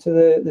get into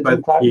the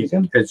Jim Clark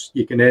Museum?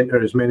 You can enter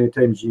as many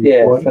times as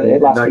you want. For the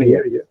last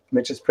year,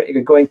 which is pretty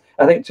good going.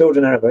 I think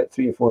children are about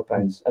 £3 or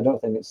 £4. I don't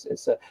think it's.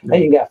 I think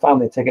you can get a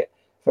family ticket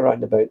for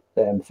around about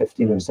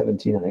 15 or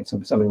 17, I think,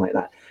 something like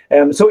that.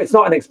 So it's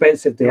not an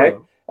expensive day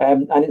out,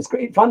 and it's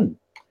great fun.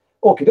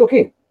 Okie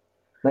dokie.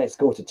 Let's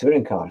go to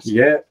touring cars.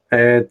 Yeah,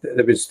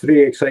 there was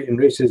 3 exciting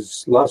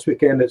races last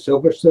weekend at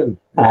Silverstone.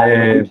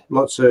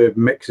 Lots of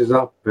mixes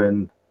up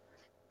and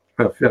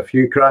a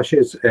few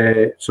crashes.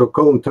 So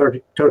Colin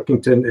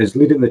Turkington is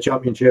leading the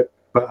championship,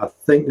 but I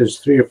think there's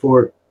 3 or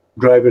 4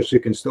 drivers who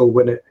can still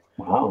win it.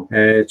 Wow.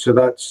 So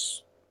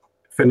that's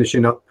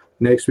finishing up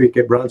next week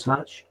at Brands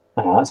Hatch.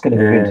 That's going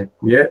to be good.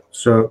 Yeah,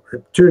 so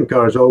touring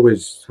cars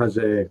always has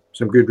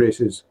some good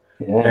races.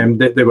 Yeah.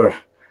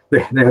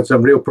 They had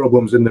some real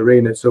problems in the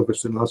rain at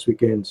Silverstone last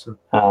weekend. So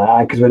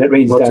because when it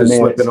rains down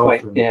there, it's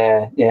quite,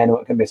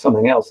 it can be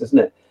something else, isn't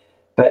it?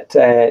 But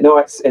no,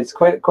 it's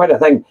quite a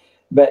thing.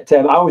 But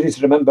I always used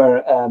to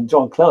remember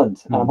John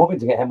Cleland, and I'm hoping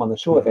to get him on the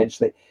show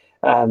eventually.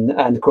 And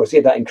of course, he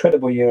had that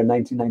incredible year in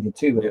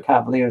 1992 with the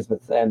Cavaliers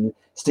with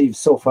Steve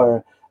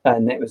Sofer,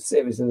 and it was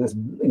this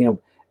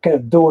kind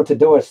of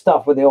door-to-door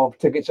stuff where they all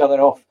took each other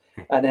off.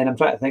 And then I'm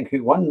trying to think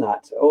who won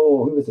that.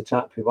 Oh, who was the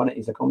chap who won it?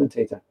 He's a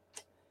commentator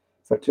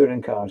for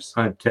touring cars.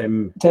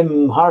 Tim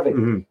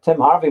Harvey. Tim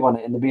Harvey won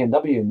it in the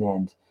BMW in the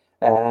end.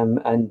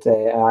 And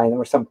there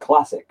were some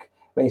classic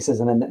races,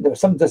 and then there were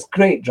some just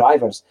great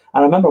drivers.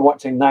 And I remember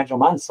watching Nigel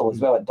Mansell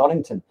as well at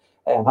Donington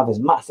have his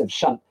massive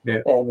shunt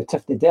with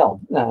Tiffany Dell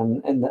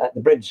at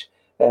the bridge,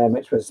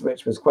 which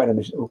was quite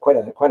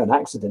an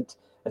accident.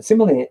 And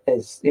similarly,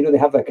 they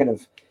have a kind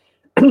of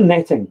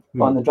netting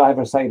on the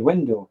driver's side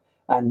window,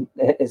 and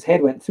his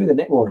head went through the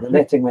net wall. The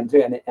netting went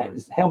through, and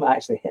his helmet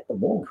actually hit the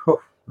wall.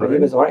 But he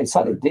was already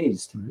slightly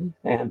dazed,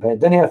 but it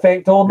didn't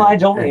affect old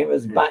Nigel. He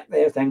was back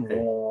there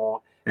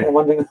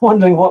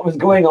wondering what was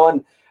going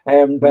on.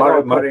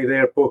 Murray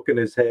there poking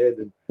his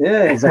head.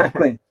 Yeah,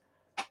 exactly.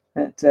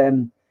 But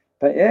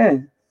yeah.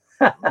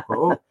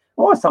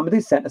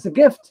 Somebody sent us a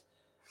gift.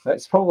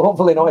 It's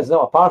hopefully it's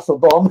not a parcel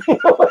bomb.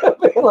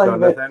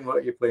 Jonathan, what are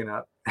you playing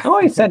at?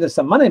 He sent us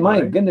some money. My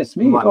goodness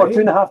me.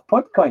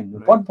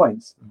 2.5 pod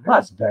points.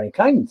 That's very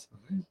kind.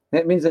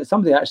 It means that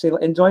somebody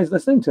actually enjoys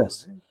listening to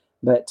us.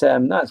 But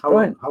that's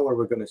brilliant. How are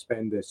we going to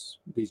spend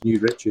these new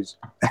riches?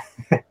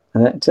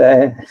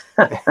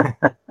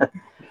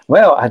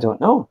 Well, I don't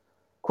know.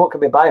 What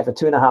could we buy for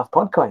 2.5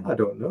 podcoin? I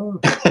don't know.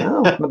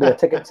 Maybe a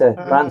ticket to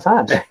Brands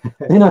Hatch.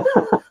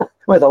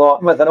 With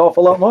an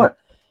awful lot more.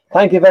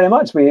 Thank you very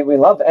much. We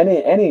love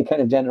any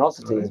kind of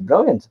generosity. It's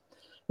brilliant.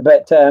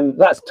 But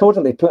that's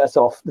totally put us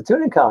off the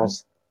touring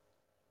cars.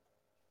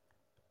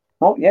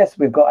 Oh yes,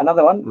 we've got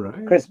another one.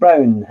 Right. Chris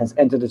Brown has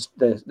entered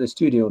the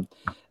studio.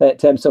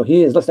 So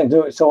he is listening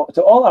to it. So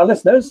to all our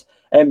listeners,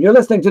 you're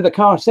listening to the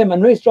Car Sim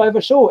and Race Driver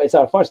Show. It's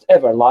our first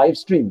ever live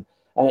stream,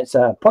 and it's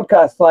a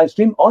podcast live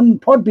stream on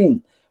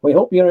Podbean. We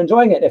hope you're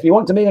enjoying it. If you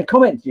want to make a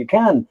comment, you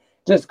can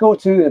just go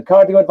to the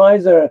Cardio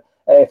Advisor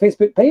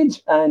Facebook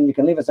page, and you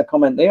can leave us a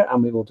comment there,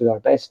 and we will do our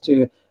best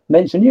to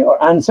mention you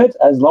or answer it,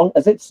 as long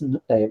as it's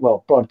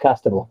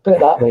broadcastable. Put it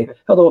that way.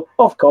 Although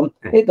Ofcom,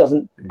 it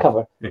doesn't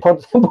cover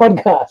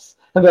podcasts,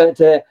 but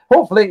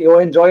hopefully you'll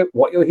enjoy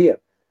what you'll hear.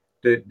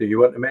 Do you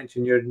want to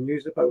mention your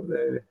news about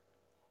the?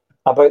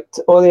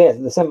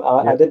 The sim.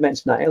 I did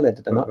mention that earlier,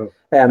 did I not?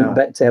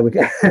 But we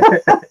can.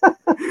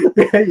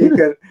 Yeah, you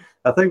can.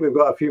 I think we've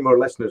got a few more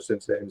listeners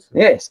since then. So.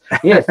 Yes,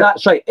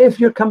 that's right. If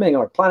you're coming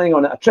or planning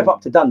on a trip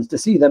up to Duns to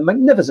see the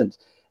magnificent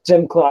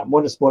Jim Clark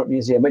Motorsport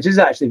Museum, which is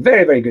actually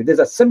very, very good. There's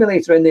a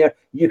simulator in there.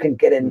 You can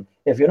get in.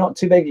 If you're not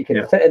too big, you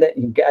can fit in it.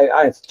 You can get out.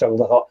 I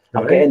struggled. I thought,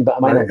 I'll get in, but I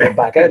might not get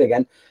back out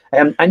again.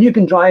 And you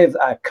can drive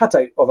a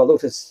cutout of a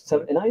Lotus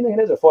 79, I think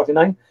it is, or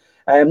 49.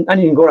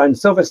 And you can go around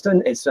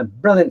Silverstone. It's a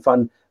brilliant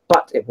fun.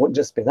 But it won't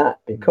just be that,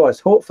 because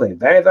hopefully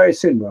very, very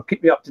soon, we'll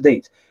keep you up to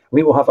date.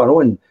 We will have our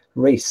own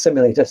race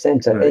simulator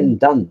centre in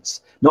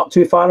Duns, not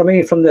too far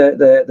away from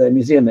the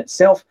museum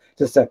itself,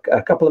 just a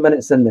couple of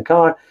minutes in the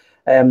car.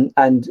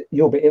 And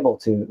you'll be able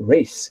to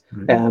race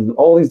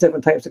all these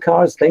different types of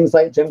cars, things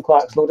like Jim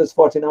Clark's Lotus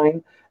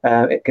 49.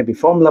 It could be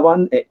Formula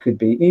One, it could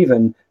be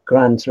even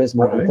Gran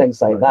Turismo and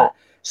things like that.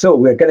 So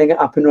we're getting it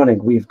up and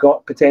running. We've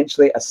got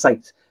potentially a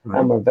site,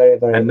 and we're very,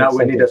 very And now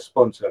excited. we need a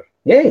sponsor.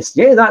 Yes,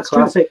 that's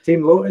Classic true.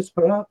 Team Lotus,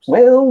 perhaps.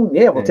 Well,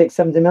 we'll take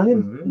 70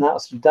 million. And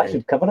that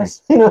should cover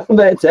us.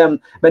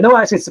 But no,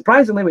 actually,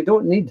 surprisingly, we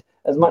don't need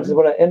as much as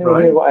what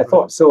I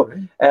thought. So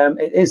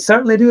it is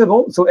certainly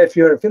doable. So if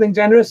you're feeling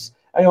generous,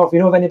 if you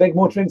know of any big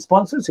motoring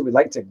sponsors who would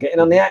like to get in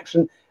on the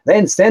action,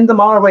 then send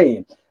them our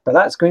way. But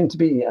that's going to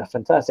be a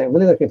fantastic. I'm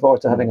really looking forward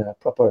to having a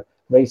proper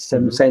race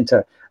sim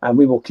centre, and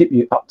we will keep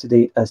you up to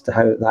date as to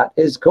how that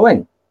is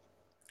going.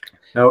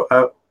 Now,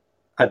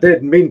 I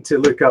did mean to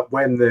look up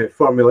when the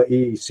Formula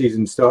E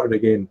season started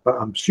again, but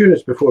I'm sure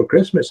it's before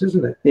Christmas,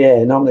 isn't it?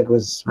 Yeah, normally it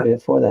goes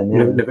before then.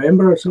 Yeah.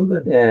 November or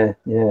something. Yeah.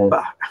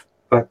 But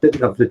I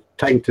didn't have the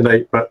time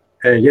tonight. But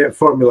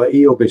Formula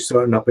E will be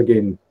starting up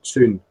again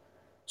soon,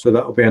 so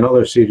that'll be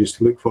another series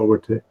to look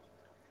forward to.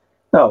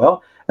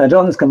 Oh well,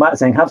 John's come back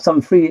saying have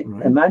some free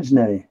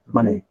imaginary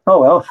money. Oh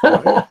well,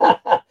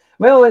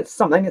 well, it's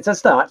something. It's a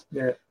start.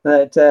 Yeah.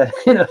 But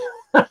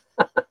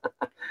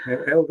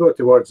It'll go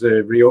towards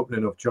the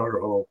reopening of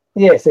Charter Hall.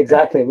 Yes,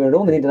 exactly. We're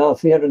only need another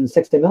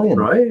 360 million.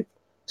 Right.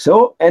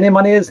 So any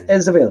money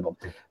is available,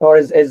 or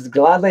is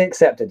gladly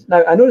accepted.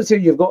 Now, I notice here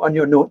you've got on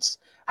your notes,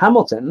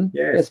 Hamilton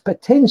is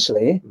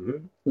potentially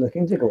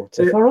looking to go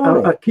to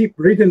Ferrari. I keep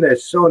reading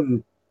this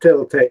on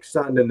teletext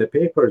and in the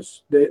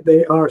papers.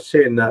 They are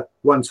saying that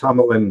once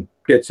Hamilton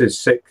gets his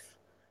 6th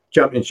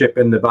championship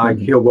in the bag,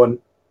 he'll want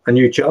a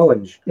new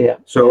challenge. Yeah.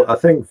 So I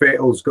think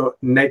Vettel's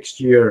got next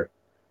year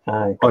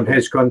on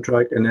his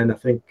contract, and then I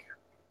think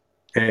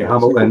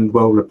Hamilton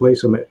will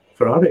replace him at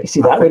Ferrari. You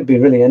see, that would be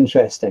really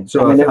interesting.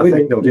 So I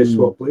think they'll just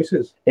swap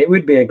places. It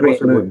would be a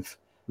great move.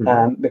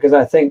 Because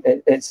I think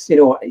it's, it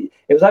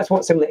was actually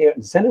what similar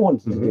Ayrton Senna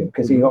wanted to do,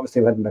 because he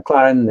obviously had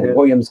McLaren and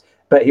Williams,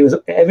 but he was,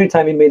 every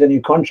time he made a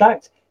new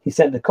contract, he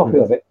sent a copy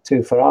of it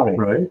to Ferrari,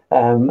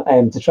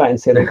 to try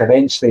and say, look,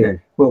 eventually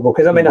we'll go.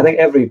 Because I mean, I think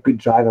every good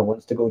driver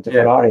wants to go to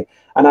Ferrari,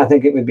 and I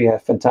think it would be a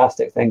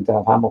fantastic thing to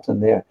have Hamilton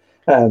there.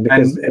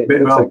 Because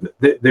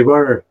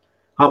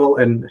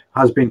Hamilton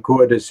has been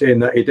quoted as saying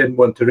that he didn't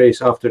want to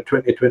race after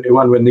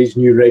 2021 when these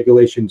new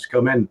regulations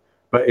come in,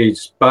 but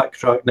he's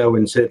backtracked now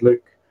and said,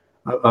 look,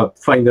 I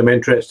find them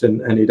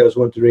interesting, and he does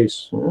want to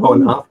race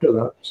on after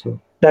that. So.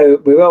 Now,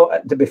 we will,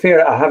 to be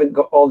fair, I haven't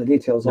got all the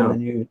details on the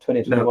new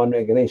 2021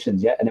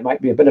 regulations yet, and it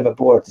might be a bit of a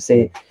bore to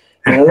say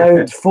you're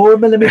allowed 4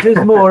 millimeters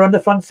more on the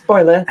front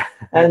spoiler,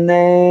 and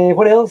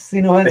what else?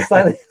 It's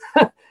slightly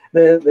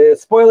the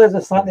spoilers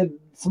are slightly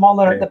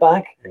smaller at the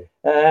back,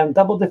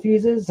 double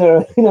diffusers, or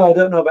I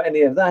don't know about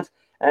any of that.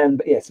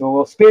 But yes,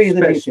 we'll spare you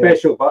the details.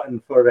 Special button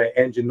for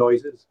engine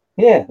noises.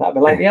 Yeah, that'd be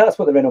like that's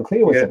what the Renault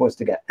Clio was supposed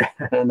to get,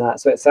 and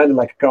so it sounded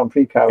like a Grand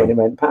Prix car when he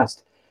went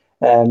past.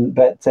 So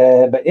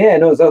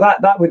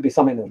that would be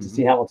something to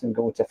see Hamilton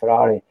go to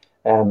Ferrari.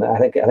 I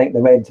think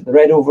the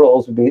red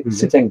overalls would be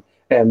suiting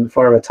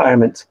for a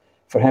retirement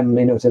for him,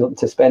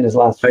 to spend his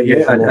last few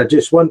years. I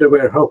just wonder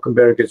where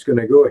Hülkenberg is going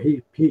to go.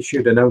 He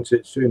should announce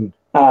it soon.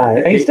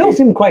 He still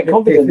seemed quite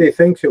confident. He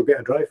thinks he'll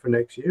get a drive for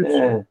next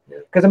year.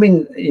 Because I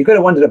mean, you've got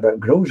to wonder about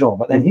Grosjean,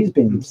 but then he's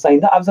been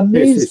signed up. I was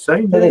amazed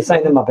that they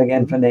signed him up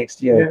again for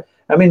next year.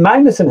 I mean,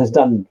 Magnussen has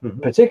done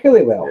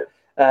particularly well.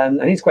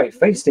 And he's quite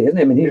feisty, isn't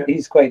he? I mean,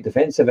 he's quite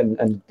defensive,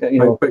 and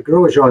But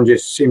Grosjean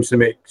just seems to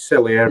make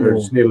silly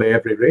errors nearly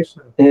every race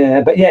now.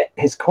 Yeah, but yet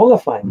his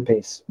qualifying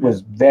pace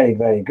was very,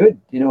 very good.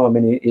 I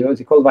mean,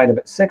 he qualified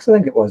about 6, I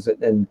think it was,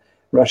 in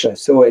Russia.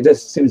 So it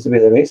just seems to be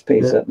the race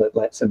pace that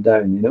lets him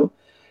down.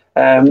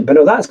 But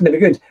no, that's going to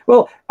be good.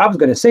 Well, I was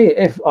going to say,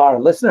 if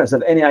our listeners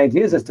have any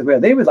ideas as to where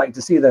they would like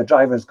to see their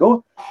drivers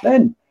go,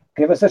 then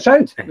give us a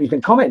shout. You can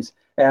comment.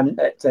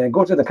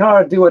 Go to the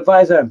Car Deal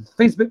Advisor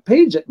Facebook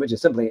page, which is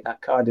simply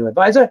at Car Deal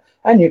Advisor,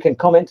 and you can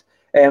comment.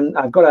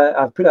 I've put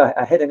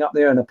a heading up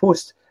there and a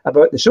post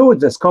about the show.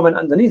 Just comment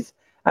underneath,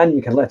 and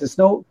you can let us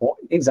know what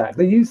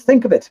exactly you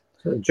think of it.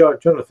 So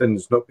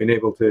Jonathan's not been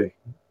able to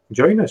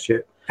join us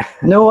yet.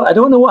 No, I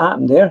don't know what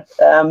happened there.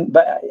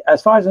 But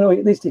as far as I know,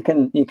 at least you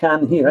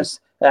can hear us.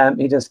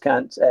 He just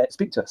can't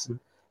speak to us.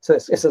 So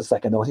it's just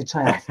like a naughty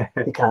child.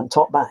 He can't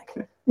talk back.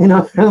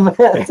 Am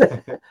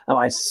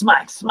I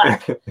smack?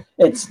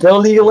 It's still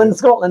legal in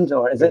Scotland,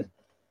 or is it?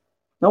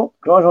 No,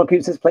 Grosjean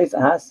keeps his place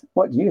at Haas.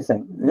 What do you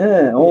think?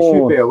 Yeah, He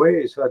should be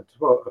away. He's had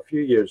a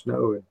few years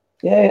now.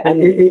 Yeah,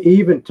 and he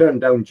even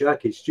turned down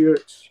Jackie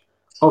Stewart's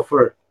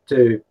offer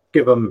to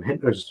give him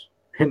hints.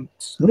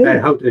 Really?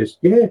 How to?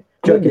 Yeah,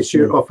 Jackie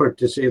Stewart offered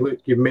to say, "Look,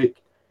 you're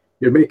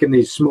making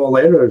these small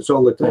errors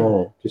all the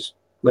time. Just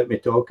let me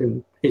talk."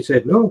 And he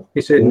said no.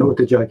 He said no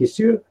to Jackie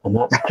Stewart. And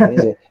that's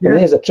crazy. Yeah. I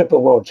mean, he's a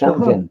triple world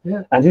champion,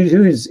 yeah. and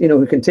who's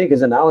who can take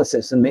his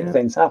analysis and make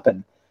things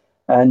happen.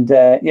 And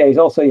he's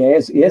also he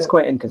is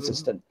quite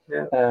inconsistent.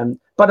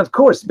 But of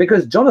course,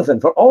 because Jonathan,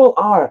 for all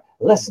our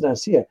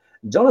listeners here,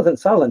 Jonathan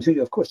Sutherland,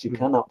 who of course you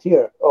cannot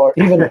hear or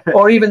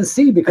even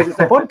see because it's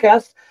a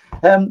podcast,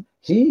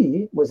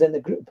 he was in the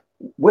group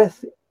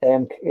with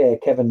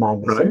Kevin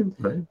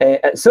Magnuson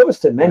at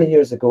Silverstone many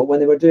years ago when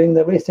they were doing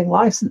the racing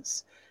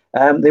license.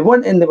 They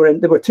weren't in.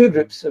 There were two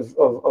groups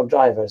of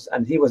drivers,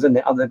 and he was in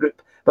the other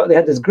group. But they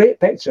had this great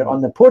picture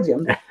on the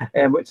podium,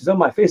 which is on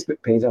my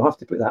Facebook page. I'll have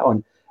to put that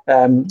on.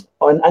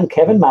 And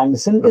Kevin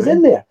Magnuson is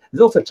in there.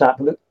 There's also a chap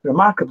who looked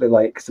remarkably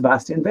like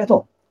Sebastian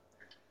Vettel.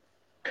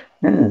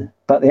 Yeah.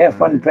 But the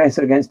F1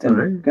 presser against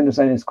him,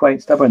 Gunderson is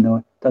quite stubborn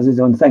though, does his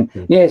own thing.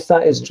 Yes,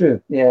 that is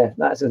true. Yeah,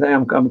 that's the thing.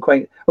 I'm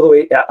quite.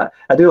 Although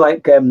I do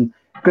like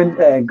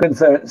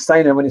Gunther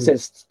Steiner when he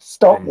says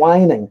stop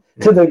whining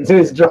to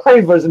his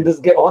drivers and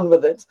just get on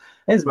with it.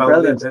 It's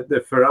brilliant.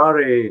 The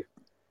Ferrari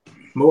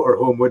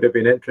motorhome would have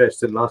been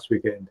interesting last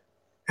weekend.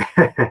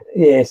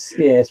 yes,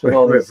 with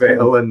all with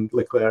Vettel and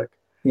Leclerc.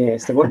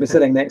 Yes, they won't be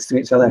sitting next to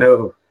each other.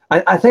 No,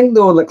 I think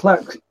though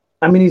Leclerc.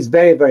 I mean, he's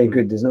very, very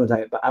good. There's no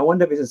doubt. But I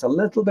wonder if he's just a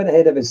little bit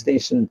ahead of his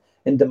station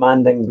in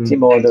demanding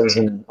team orders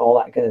and all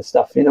that kind of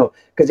stuff.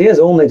 Because he has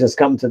only just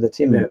come to the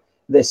team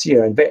this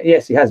year, and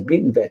yes, he has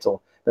beaten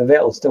Vettel, but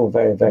Vettel's still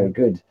very, very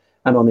good.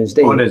 And on his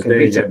day, he can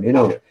beat him.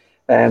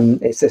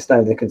 It's just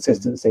now the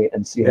consistency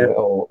and see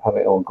how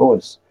it all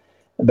goes.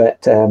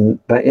 But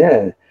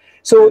yeah.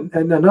 So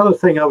and another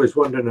thing I was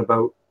wondering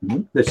about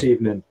this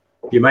evening,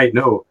 you might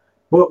know,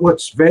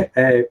 what's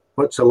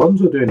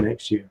Alonso doing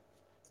next year?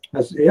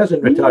 He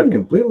hasn't retired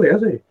completely,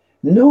 has he?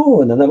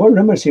 No, and there were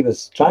rumours he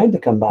was trying to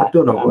come back. I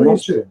don't know what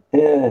he's doing.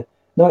 Yeah,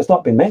 no, it's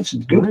not been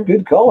mentioned.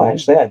 Good call,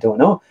 actually. I don't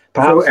know.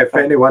 Perhaps, so if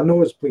anyone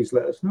knows, please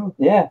let us know.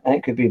 Yeah, and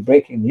it could be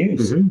breaking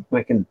news.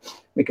 We can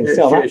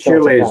sell that.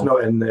 Surely it's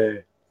not in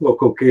the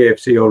local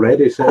KFC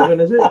already serving,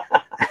 is it?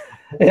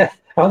 Yeah,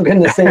 I'm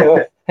going to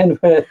say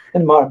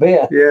in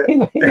Marbella. Yeah.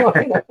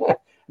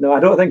 No, I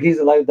don't think he's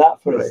allowed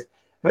that for us.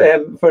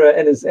 In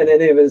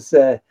any of his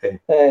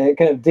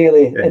kind of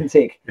daily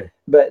intake,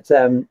 but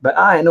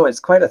I know it's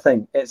quite a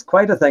thing. It's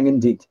quite a thing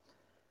indeed.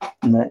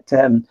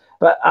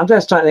 But I'm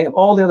just trying to think of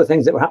all the other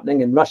things that were happening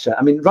in Russia.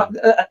 I mean,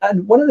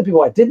 and one of the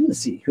people I didn't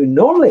see who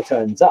normally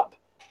turns up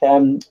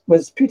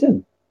was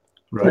Putin.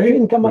 Right. Did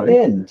Putin come at the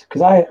end?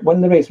 Because when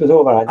the race was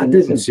over, I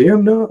didn't see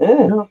him. No.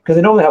 Yeah. Because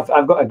they normally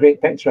I've got a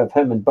great picture of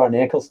him and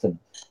Bernie Ecclestone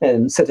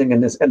sitting in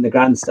the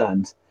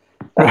grandstand.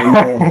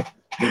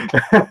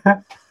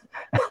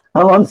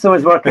 Alonso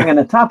is working in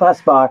a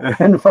tapas bar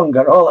in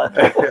Fungarola.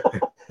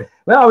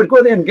 Well, I would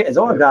go there and get his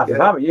autograph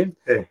if I were you.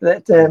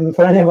 That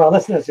for any of our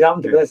listeners who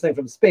happen to be listening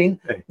from Spain,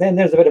 then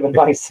there's a bit of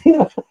advice.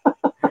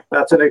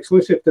 That's an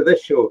exclusive to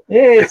this show.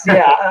 Yes,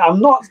 I'm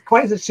not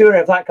quite so sure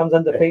if that comes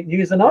under fake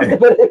news or not,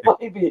 but it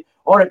might be,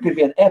 or it could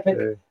be an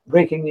epic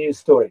breaking news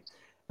story.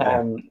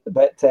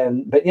 But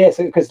yes,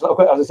 because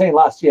like I was saying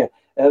last year,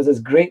 there was this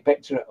great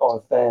picture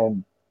of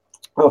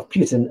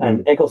Putin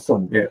and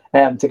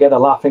Ecclestone together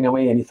laughing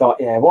away, and he thought,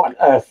 what on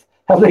earth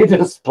have they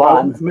just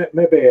planned?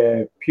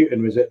 Maybe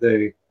Putin was at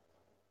the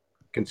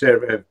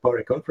Conservative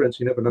Party conference,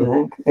 you never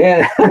know.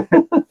 Yeah.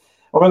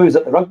 Or maybe he was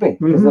at the rugby,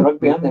 because the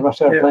rugby, aren't they?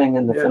 Russia are playing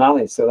in the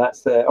finale, so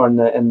that's or in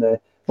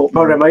the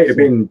or it might have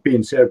been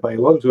being served by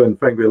Alonso and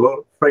Frank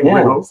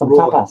some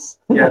tapas.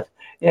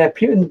 Yeah,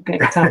 Putin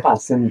getting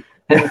tapas in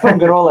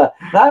Fungarola.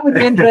 That would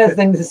be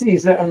interesting to see,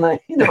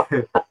 certainly,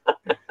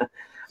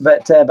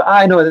 But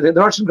I know that the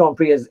Russian Grand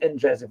Prix is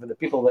interesting for the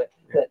people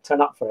that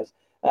turn up for it,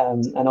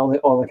 and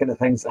all the kind of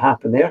things that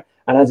happen there.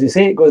 And as you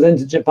say, it goes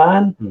into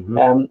Japan.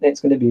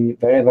 It's going to be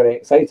very, very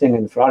exciting,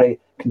 and Ferrari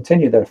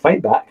continue their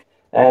fight back.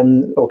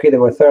 They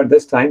were third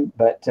this time,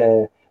 but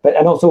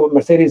and also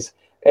Mercedes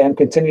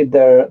continued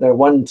their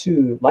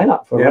 1-2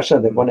 lineup for Russia.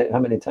 They've won it how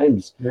many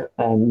times?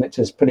 Which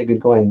is pretty good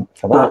going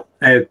for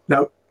that.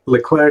 Now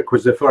Leclerc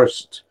was the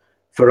first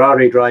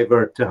Ferrari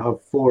driver to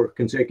have 4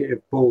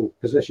 consecutive pole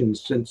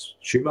positions since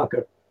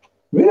Schumacher.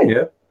 Really?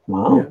 Yeah.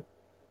 Wow. Yeah.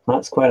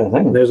 That's quite a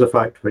thing. There's a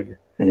fact for you.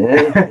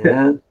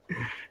 Yeah.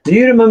 Do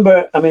you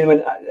remember? I mean,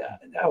 when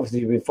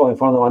obviously you've been following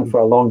Formula One for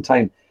a long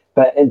time,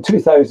 but in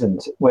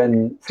 2000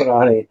 when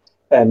Ferrari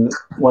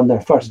won their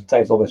first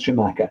title with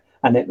Schumacher,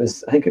 and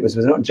was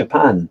not in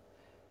Japan.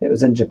 It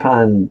was in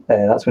Japan.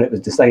 That's when it was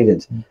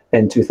decided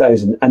in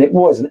 2000, and it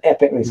was an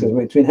epic race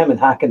between him and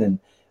Hakkinen,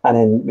 and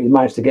then we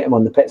managed to get him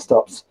on the pit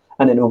stops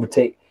and then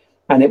overtake,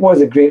 and it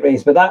was a great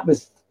race. But that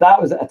was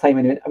at a time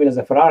when, I mean, as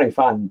a Ferrari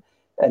fan,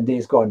 in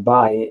days gone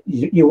by,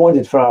 you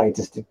wanted Ferrari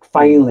just to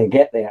finally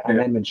get there, and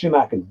then when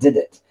Schumacher did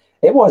it,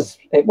 it was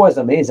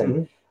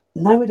amazing.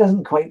 Now it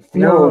doesn't quite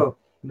feel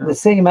the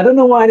same. I don't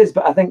know why it is,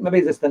 but I think maybe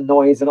it's the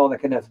noise and all the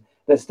kind of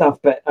the stuff.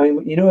 But I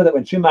mean, that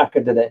when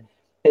Schumacher did it,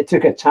 it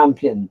took a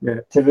champion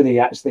to really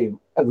actually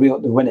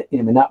win it. I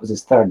mean, that was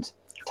his third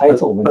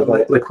title.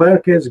 But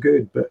Leclerc is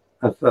good, but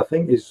I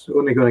think he's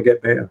only going to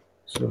get better.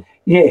 So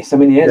yes, I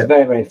mean, he is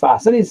very, very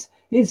fast, and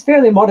he's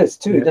fairly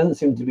modest too. He doesn't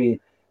seem to be.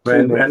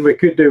 And we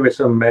could do with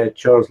some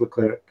Charles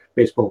Leclerc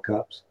baseball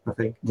caps, I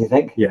think. Do you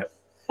think? Yeah.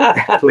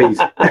 Please.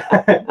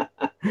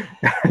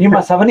 You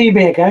must have an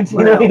eBay account.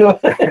 Well, you know.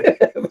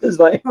 It was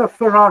like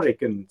Ferrari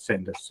can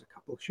send us a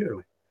couple,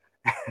 surely.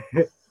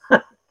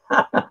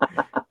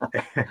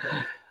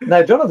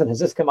 Now, Jonathan has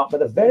just come up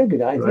with a very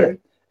good idea. Right.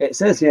 It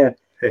says here,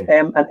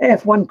 an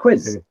F1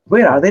 quiz.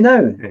 Where are they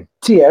now?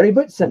 Thierry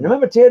Boutsen.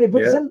 Remember Thierry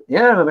Boutsen?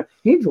 Yeah, I remember.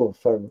 He drove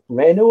for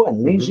Renault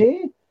and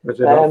Ligier. Was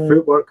it a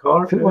footwork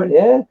car? Footwork,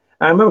 yeah.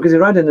 I remember because he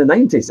ran in the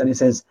 90s, and he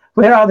says,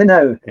 where are they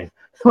now?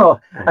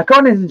 Well,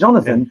 according to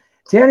Jonathan,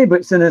 Thierry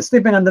Boutsen is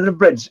sleeping under the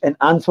bridge in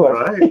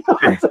Antwerp.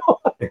 Right.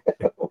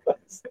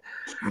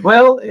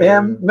 Well,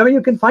 maybe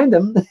you can find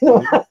him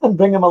and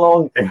bring him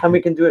along, and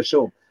we can do a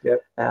show.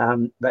 Yep.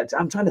 But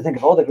I'm trying to think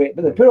of all the great.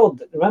 But the poor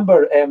old,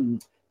 remember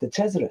De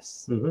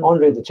Cesaris,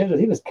 Andre De Cesaris.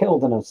 He was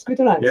killed in a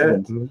scooter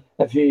accident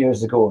a few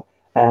years ago.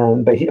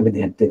 But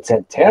they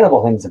said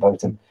terrible things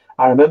about him.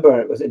 I remember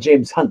it was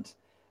James Hunt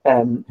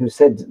who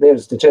said,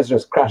 "There's De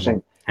Cesaris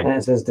crashing," and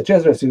it says De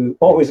Cesaris, who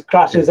always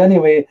crashes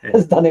anyway,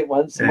 has done it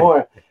once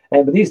more.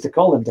 But they used to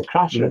call him De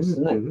Crashers,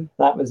 isn't it?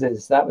 That was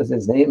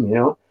his name, you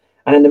know.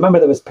 And then remember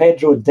there was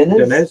Pedro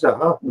Diniz.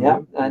 Yeah,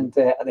 and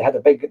they had a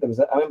big.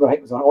 I remember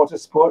it was on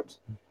Autosport,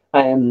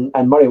 and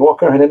Murray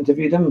Walker had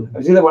interviewed him. It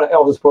was either one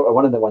Autosport or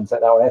one of the ones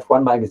like that, or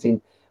F1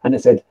 magazine, and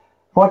it said,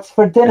 "What's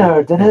for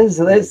dinner, Diniz?"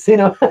 This, you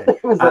know.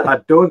 I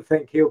don't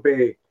think he'll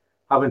be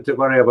having to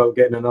worry about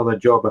getting another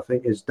job. I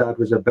think his dad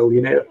was a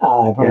billionaire.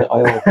 Probably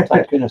oil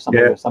tycoon or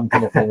something, or some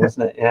kind of thing,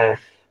 wasn't it? Yeah.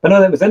 But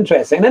no, that was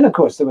interesting. And then of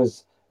course there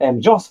was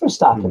Jos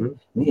Verstappen.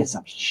 He had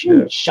some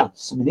huge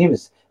shots. I mean, he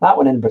was that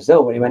one in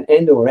Brazil when he went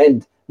end over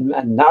end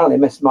and narrowly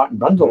missed Martin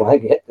Brundle. I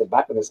think he hit the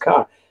back of his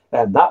car.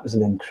 That was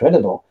an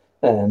incredible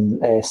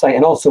sight.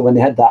 And also when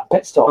they had that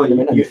pit stop.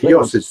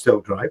 Jos is still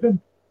driving.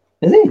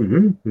 Is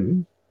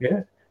he?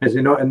 Yeah. Is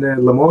he not in the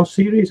Le Mans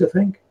series, I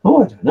think?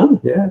 Oh, I don't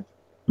know. Yeah.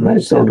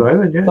 He's still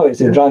driving, yeah. Oh, he's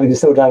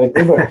still driving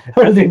Uber.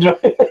 Or is he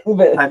driving?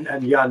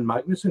 And Jan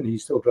Magnussen,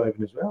 he's still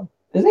driving as well.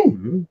 Is he?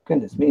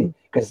 Goodness me.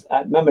 Because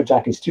I remember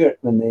Jackie Stewart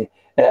when they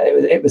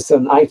it was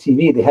on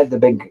ITV. They had the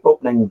big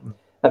opening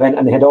event,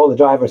 and they had all the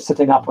drivers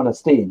sitting up on a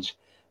stage.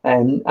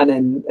 And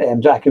then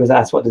Jackie was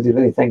asked, "What did he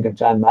really think of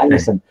Jan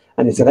Magnussen?"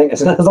 And he said, "I think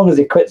as long as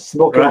he quits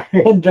smoking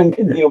and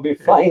drinking, he'll be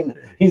fine."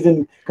 He's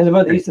in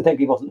because they used to think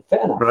he wasn't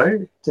fit enough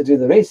to do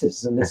the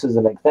races, and this was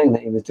a big thing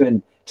that he was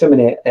doing too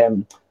many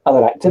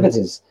other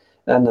activities.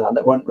 And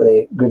that weren't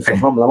really good for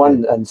Formula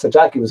One. And so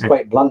Jackie was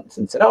quite blunt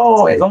and said,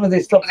 "Oh, as long as he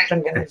stops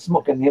drinking and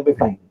smoking, he'll be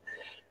fine."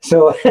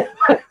 So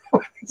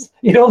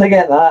you'd only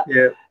get that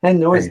in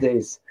those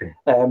days.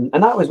 And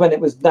that was when it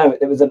was now.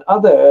 There was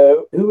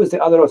who was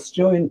the other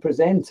Australian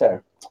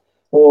presenter?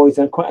 Oh, he's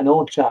quite an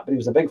old chap, but he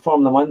was a big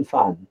Formula One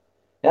fan.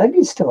 I think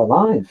he's still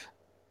alive.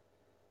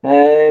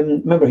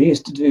 Remember, he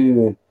used to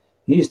do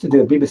a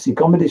BBC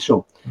comedy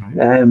show.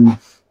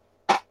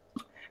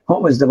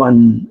 What was the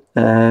one?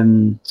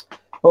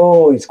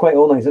 Oh, he's quite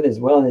old now. He's in his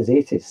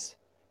 80s.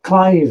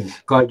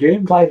 Clive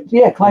James. Clive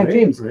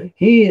James. Right.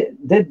 He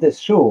did this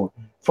show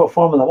for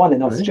Formula One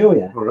in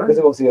Australia because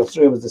obviously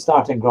Australia was the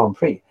starting Grand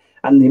Prix,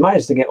 and he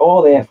managed to get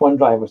all the F1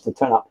 drivers to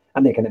turn up,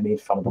 and they kind of made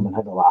fun of them and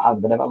had a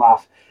bit of a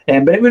laugh.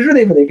 But it was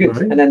really, really good.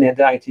 And then they had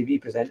the ITV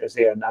presenters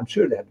there, and I'm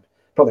sure they had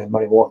probably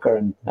Murray Walker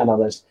and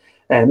others.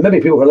 And maybe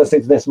people who are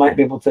listening to this might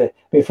be able to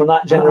be from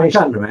that generation.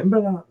 I can't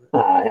remember that.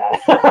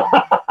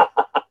 Yeah.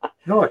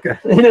 No, I can't.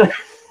 You know.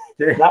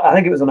 I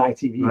think it was on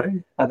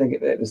ITV. I think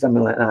it was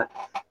something like that.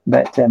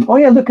 But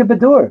Luca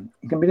Badour.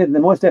 He competed in the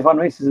most F1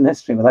 races in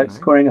history without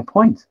scoring a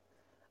point.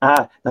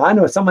 Now I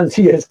know someone's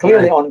here is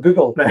clearly on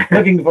Google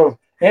looking for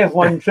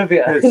F1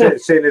 trivia.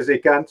 Saying as he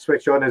can't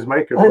switch on his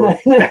microphone.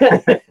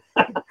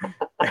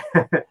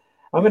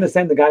 I'm going to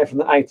send the guy from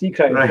the IT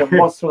crowd, from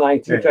Moss from the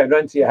IT crowd,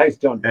 round to your house,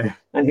 John,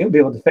 and he'll be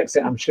able to fix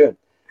it, I'm sure.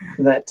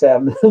 That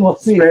we'll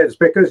see. It's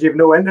because you've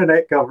no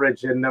internet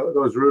coverage in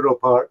those rural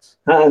parts.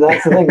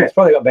 That's the thing. It's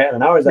probably got better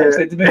than ours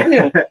actually. To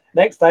be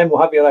next time we'll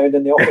have you around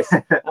in the office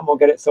and we'll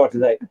get it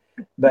sorted out.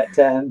 But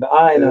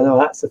I know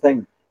that's the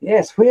thing.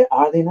 Yes, where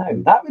are they now?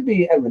 That would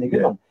be a really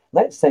good one.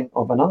 Let's think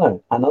of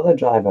another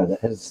driver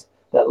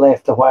that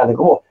left a while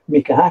ago. Oh,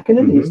 Mika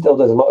Hakkinen. He still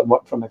does a lot of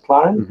work for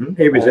McLaren.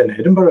 He was in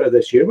Edinburgh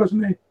this year,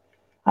 wasn't he?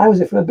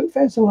 Was it for a book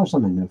festival or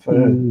something?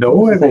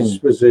 No,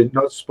 it was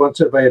not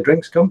sponsored by a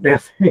drinks company, I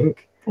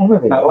think. Oh,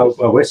 maybe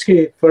a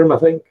whiskey firm, I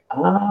think.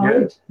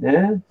 Right.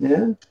 Yeah.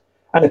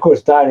 And of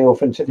course, Dario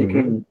Franchitti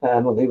came.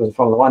 He was in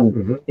Formula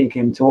One. He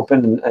came to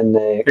open, and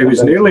he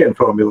was nearly in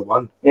Formula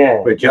One.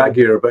 Yeah, with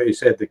Jaguar, but he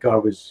said the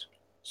car was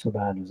so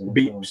bad, wasn't it?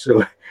 Beep,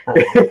 so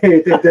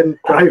he didn't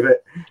drive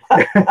it.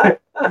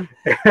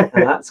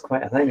 That's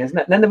quite a thing, isn't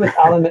it? And then there was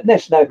Alan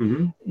McNish. Now,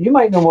 you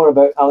might know more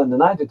about Alan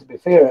than I do, to be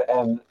fair,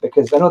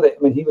 because I know that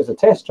he was a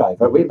test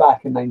driver way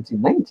back in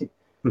 1990.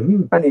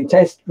 and he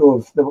test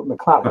drove the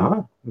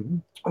McLaren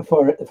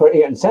for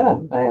Ayrton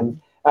Senna,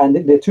 and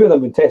the two of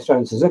them would test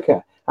around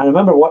Suzuka. And I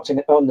remember watching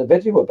it on the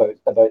video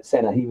about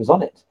Senna. He was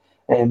on it,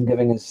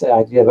 giving his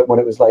idea about what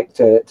it was like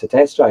to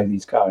test drive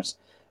these cars.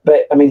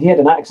 But I mean, he had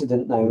an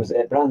accident now. Was it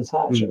at Brands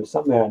Hatch? It was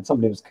somewhere, and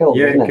somebody was killed.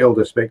 Yeah, wasn't killed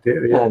a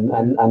spectator. Yeah,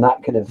 and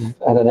that kind of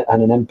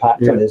had an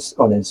impact on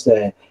his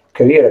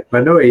career. I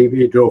know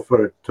he drove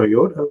for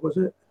Toyota, was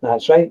it?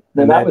 That's right.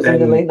 Now that was in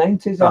the late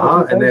 90s.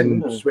 And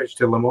then switched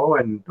to Le Mans,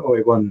 and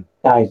he won.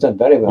 He's done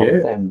very well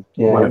with them.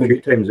 Yeah, won a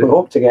few times. We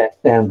hope to get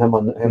him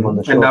on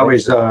the show. And now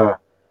he's a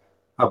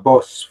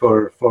boss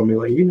for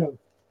Formula E now.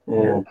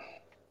 Yeah,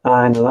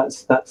 and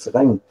that's the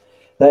thing.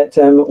 That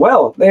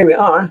well, there we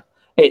are.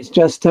 It's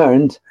just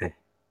turned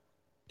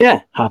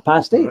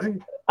 8:30. Right.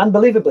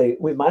 Unbelievably,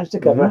 we've managed to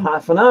cover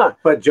half an hour.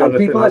 But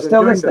Jonathan, and people are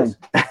still listening.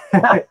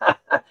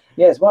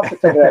 Yes, we'll have to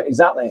figure out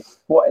exactly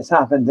what has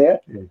happened there.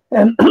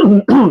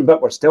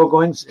 But we're still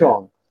going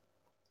strong.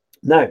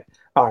 Now,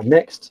 our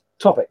next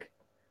topic.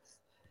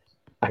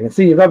 I can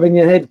see you rubbing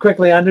your head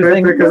quickly, Andrew.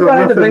 Because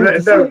I've nothing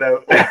written down now.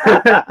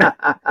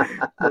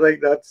 I think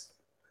that's...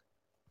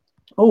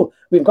 Oh,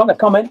 we've got a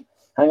comment.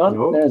 Hang on.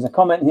 No. There's a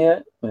comment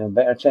here. We'll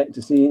better check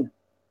to see.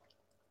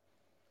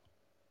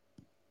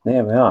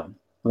 There we are.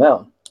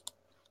 Well,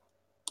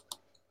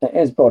 it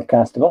is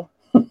broadcastable.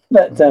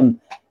 But there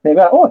we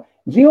are. Oh,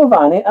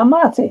 Giovanni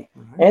Amati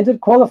entered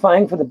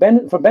qualifying for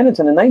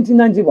Benetton in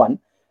 1991.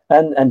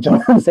 And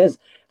Jonathan says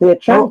the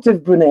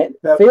attractive brunette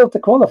failed to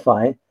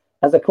qualify.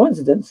 As a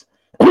coincidence,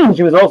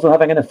 she was also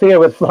having an affair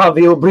with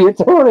Flavio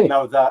Briatore.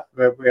 Now that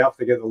we have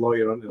to get the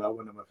lawyer onto that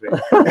one, I'm afraid.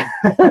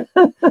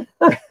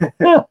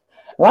 Yeah,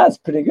 that's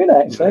pretty good,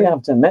 actually. I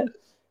have to admit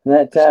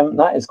that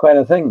that is quite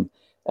a thing.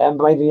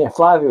 Mind you,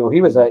 Flavio,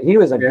 he was a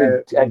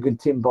good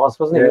team boss,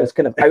 wasn't he? He was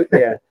kind of out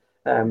there.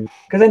 Because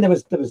then there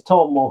was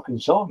Tom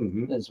Walkinshaw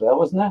as well,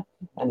 wasn't there?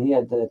 And he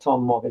had the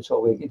Tom Walkinshaw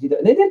way.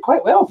 They did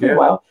quite well for a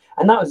while,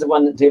 and that was the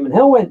one that Damon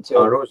Hill went to.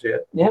 Arrows,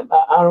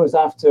 Arrows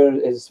after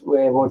his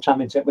World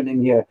Championship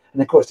winning year,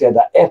 and of course he had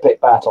that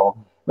epic battle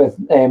with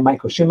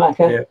Michael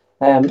Schumacher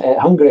at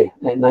Hungary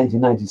in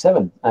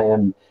 1997,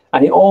 and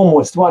he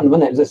almost won,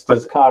 wasn't it? Just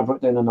his car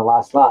broke down on the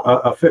last lap.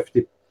 A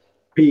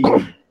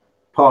 50p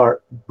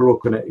part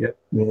broke on it,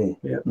 Really?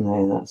 Yeah.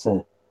 No, that's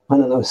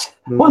one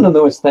of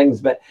those things.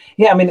 But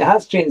yeah, I mean, it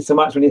has changed so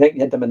much when you think you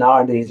had the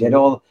Minardis, you had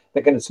all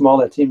the kind of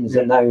smaller teams,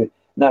 and now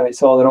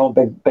they're all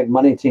big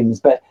money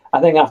teams. But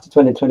I think after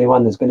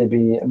 2021, there's going to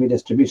be a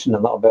redistribution a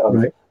little bit of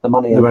the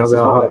money.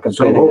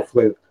 So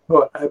hopefully,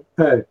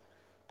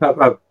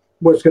 I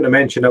was going to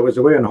mention I was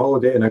away on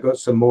holiday and I got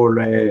some more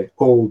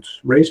old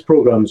race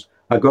programs.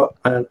 I got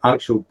an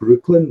actual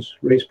Brooklands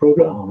race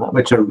program,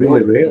 which are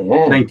really rare.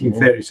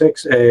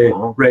 1936.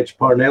 Reg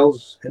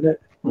Parnell's in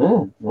it.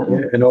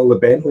 And all the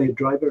Bentley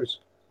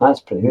drivers.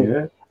 That's pretty good.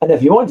 Yeah. And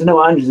if you want to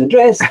know Andrew's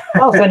address,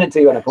 I'll send it to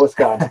you on a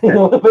postcard.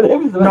 Not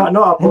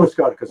a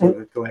postcard, because I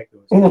would collect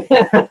those.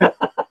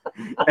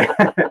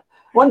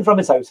 One from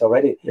his house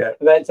already. Yeah.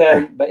 But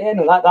yeah,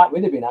 no, that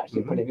would have been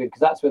actually pretty good, because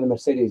that's where the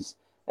Mercedes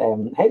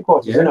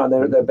headquarters,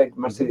 their big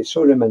Mercedes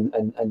showroom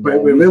and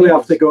but we really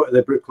have to go to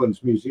the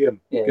Brooklands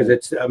Museum, because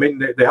it's, I mean,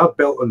 they have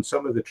built on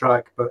some of the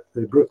track, but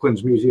the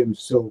Brooklands Museum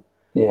still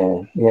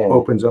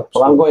opens up.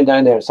 Well, I'm going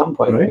down there at some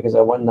point because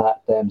I won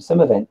that sim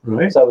event,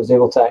 so I was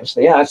able to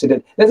actually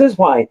did. This is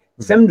why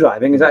sim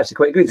driving is actually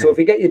quite good. So if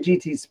you get your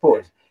GT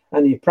Sport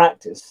and you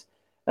practice,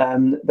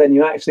 then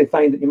you actually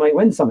find that you might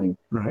win something.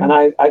 And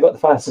I got the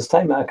fastest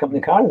time at a company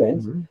car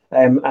event,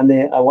 and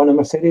I won a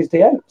Mercedes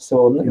day out.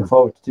 So I'm looking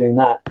forward to doing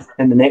that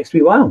in the next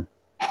wee while.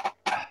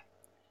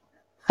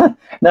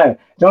 Now,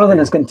 Jonathan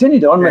has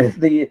continued on with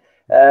the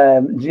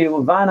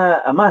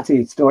Giovanna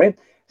Amati story.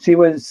 She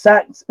was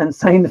sacked and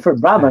signed for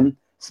Brabham,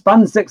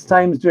 spun 6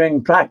 times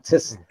during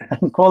practice,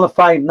 and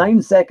qualified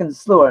 9 seconds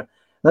slower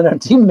than her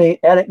teammate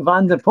Eric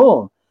van der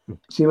Poel.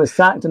 She was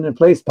sacked and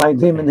replaced by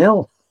Damon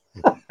Hill.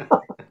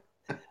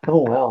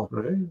 Oh, well.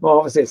 Well,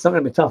 obviously, it's not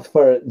going to be tough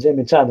for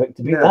Jamie Chadwick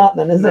to beat that,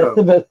 then, is it?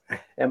 But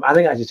I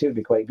think actually she would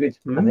be quite good.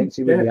 I think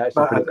she would be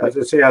actually pretty quick. As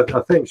I say, I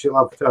think she'll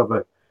have to have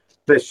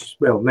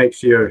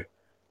next year,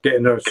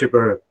 getting her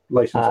super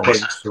license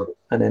points. So.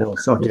 And then it'll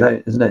sort it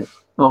out, isn't it?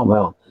 Oh,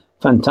 well.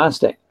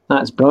 Fantastic.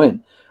 That's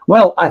brilliant.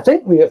 Well, I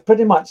think we have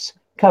pretty much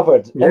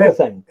covered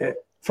everything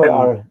for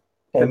our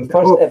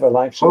first ever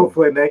live show.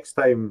 Hopefully next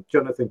time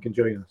Jonathan can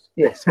join us.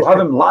 Yes, we'll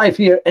have him live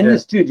here in the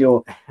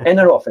studio, in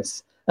our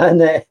office.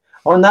 And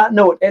on that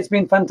note, it's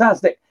been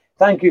fantastic.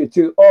 Thank you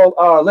to all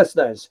our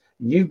listeners.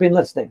 You've been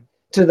listening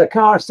to the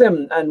Car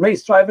Sim and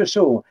Race Driver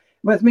Show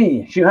with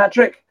me, Hugh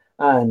Hattrick,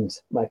 and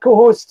my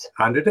co-host,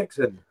 Andrew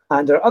Dixon.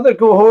 And our other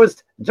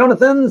co-host,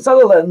 Jonathan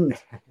Sutherland.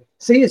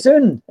 See you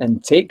soon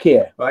and take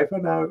care. Bye for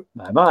now.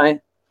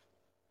 Bye-bye.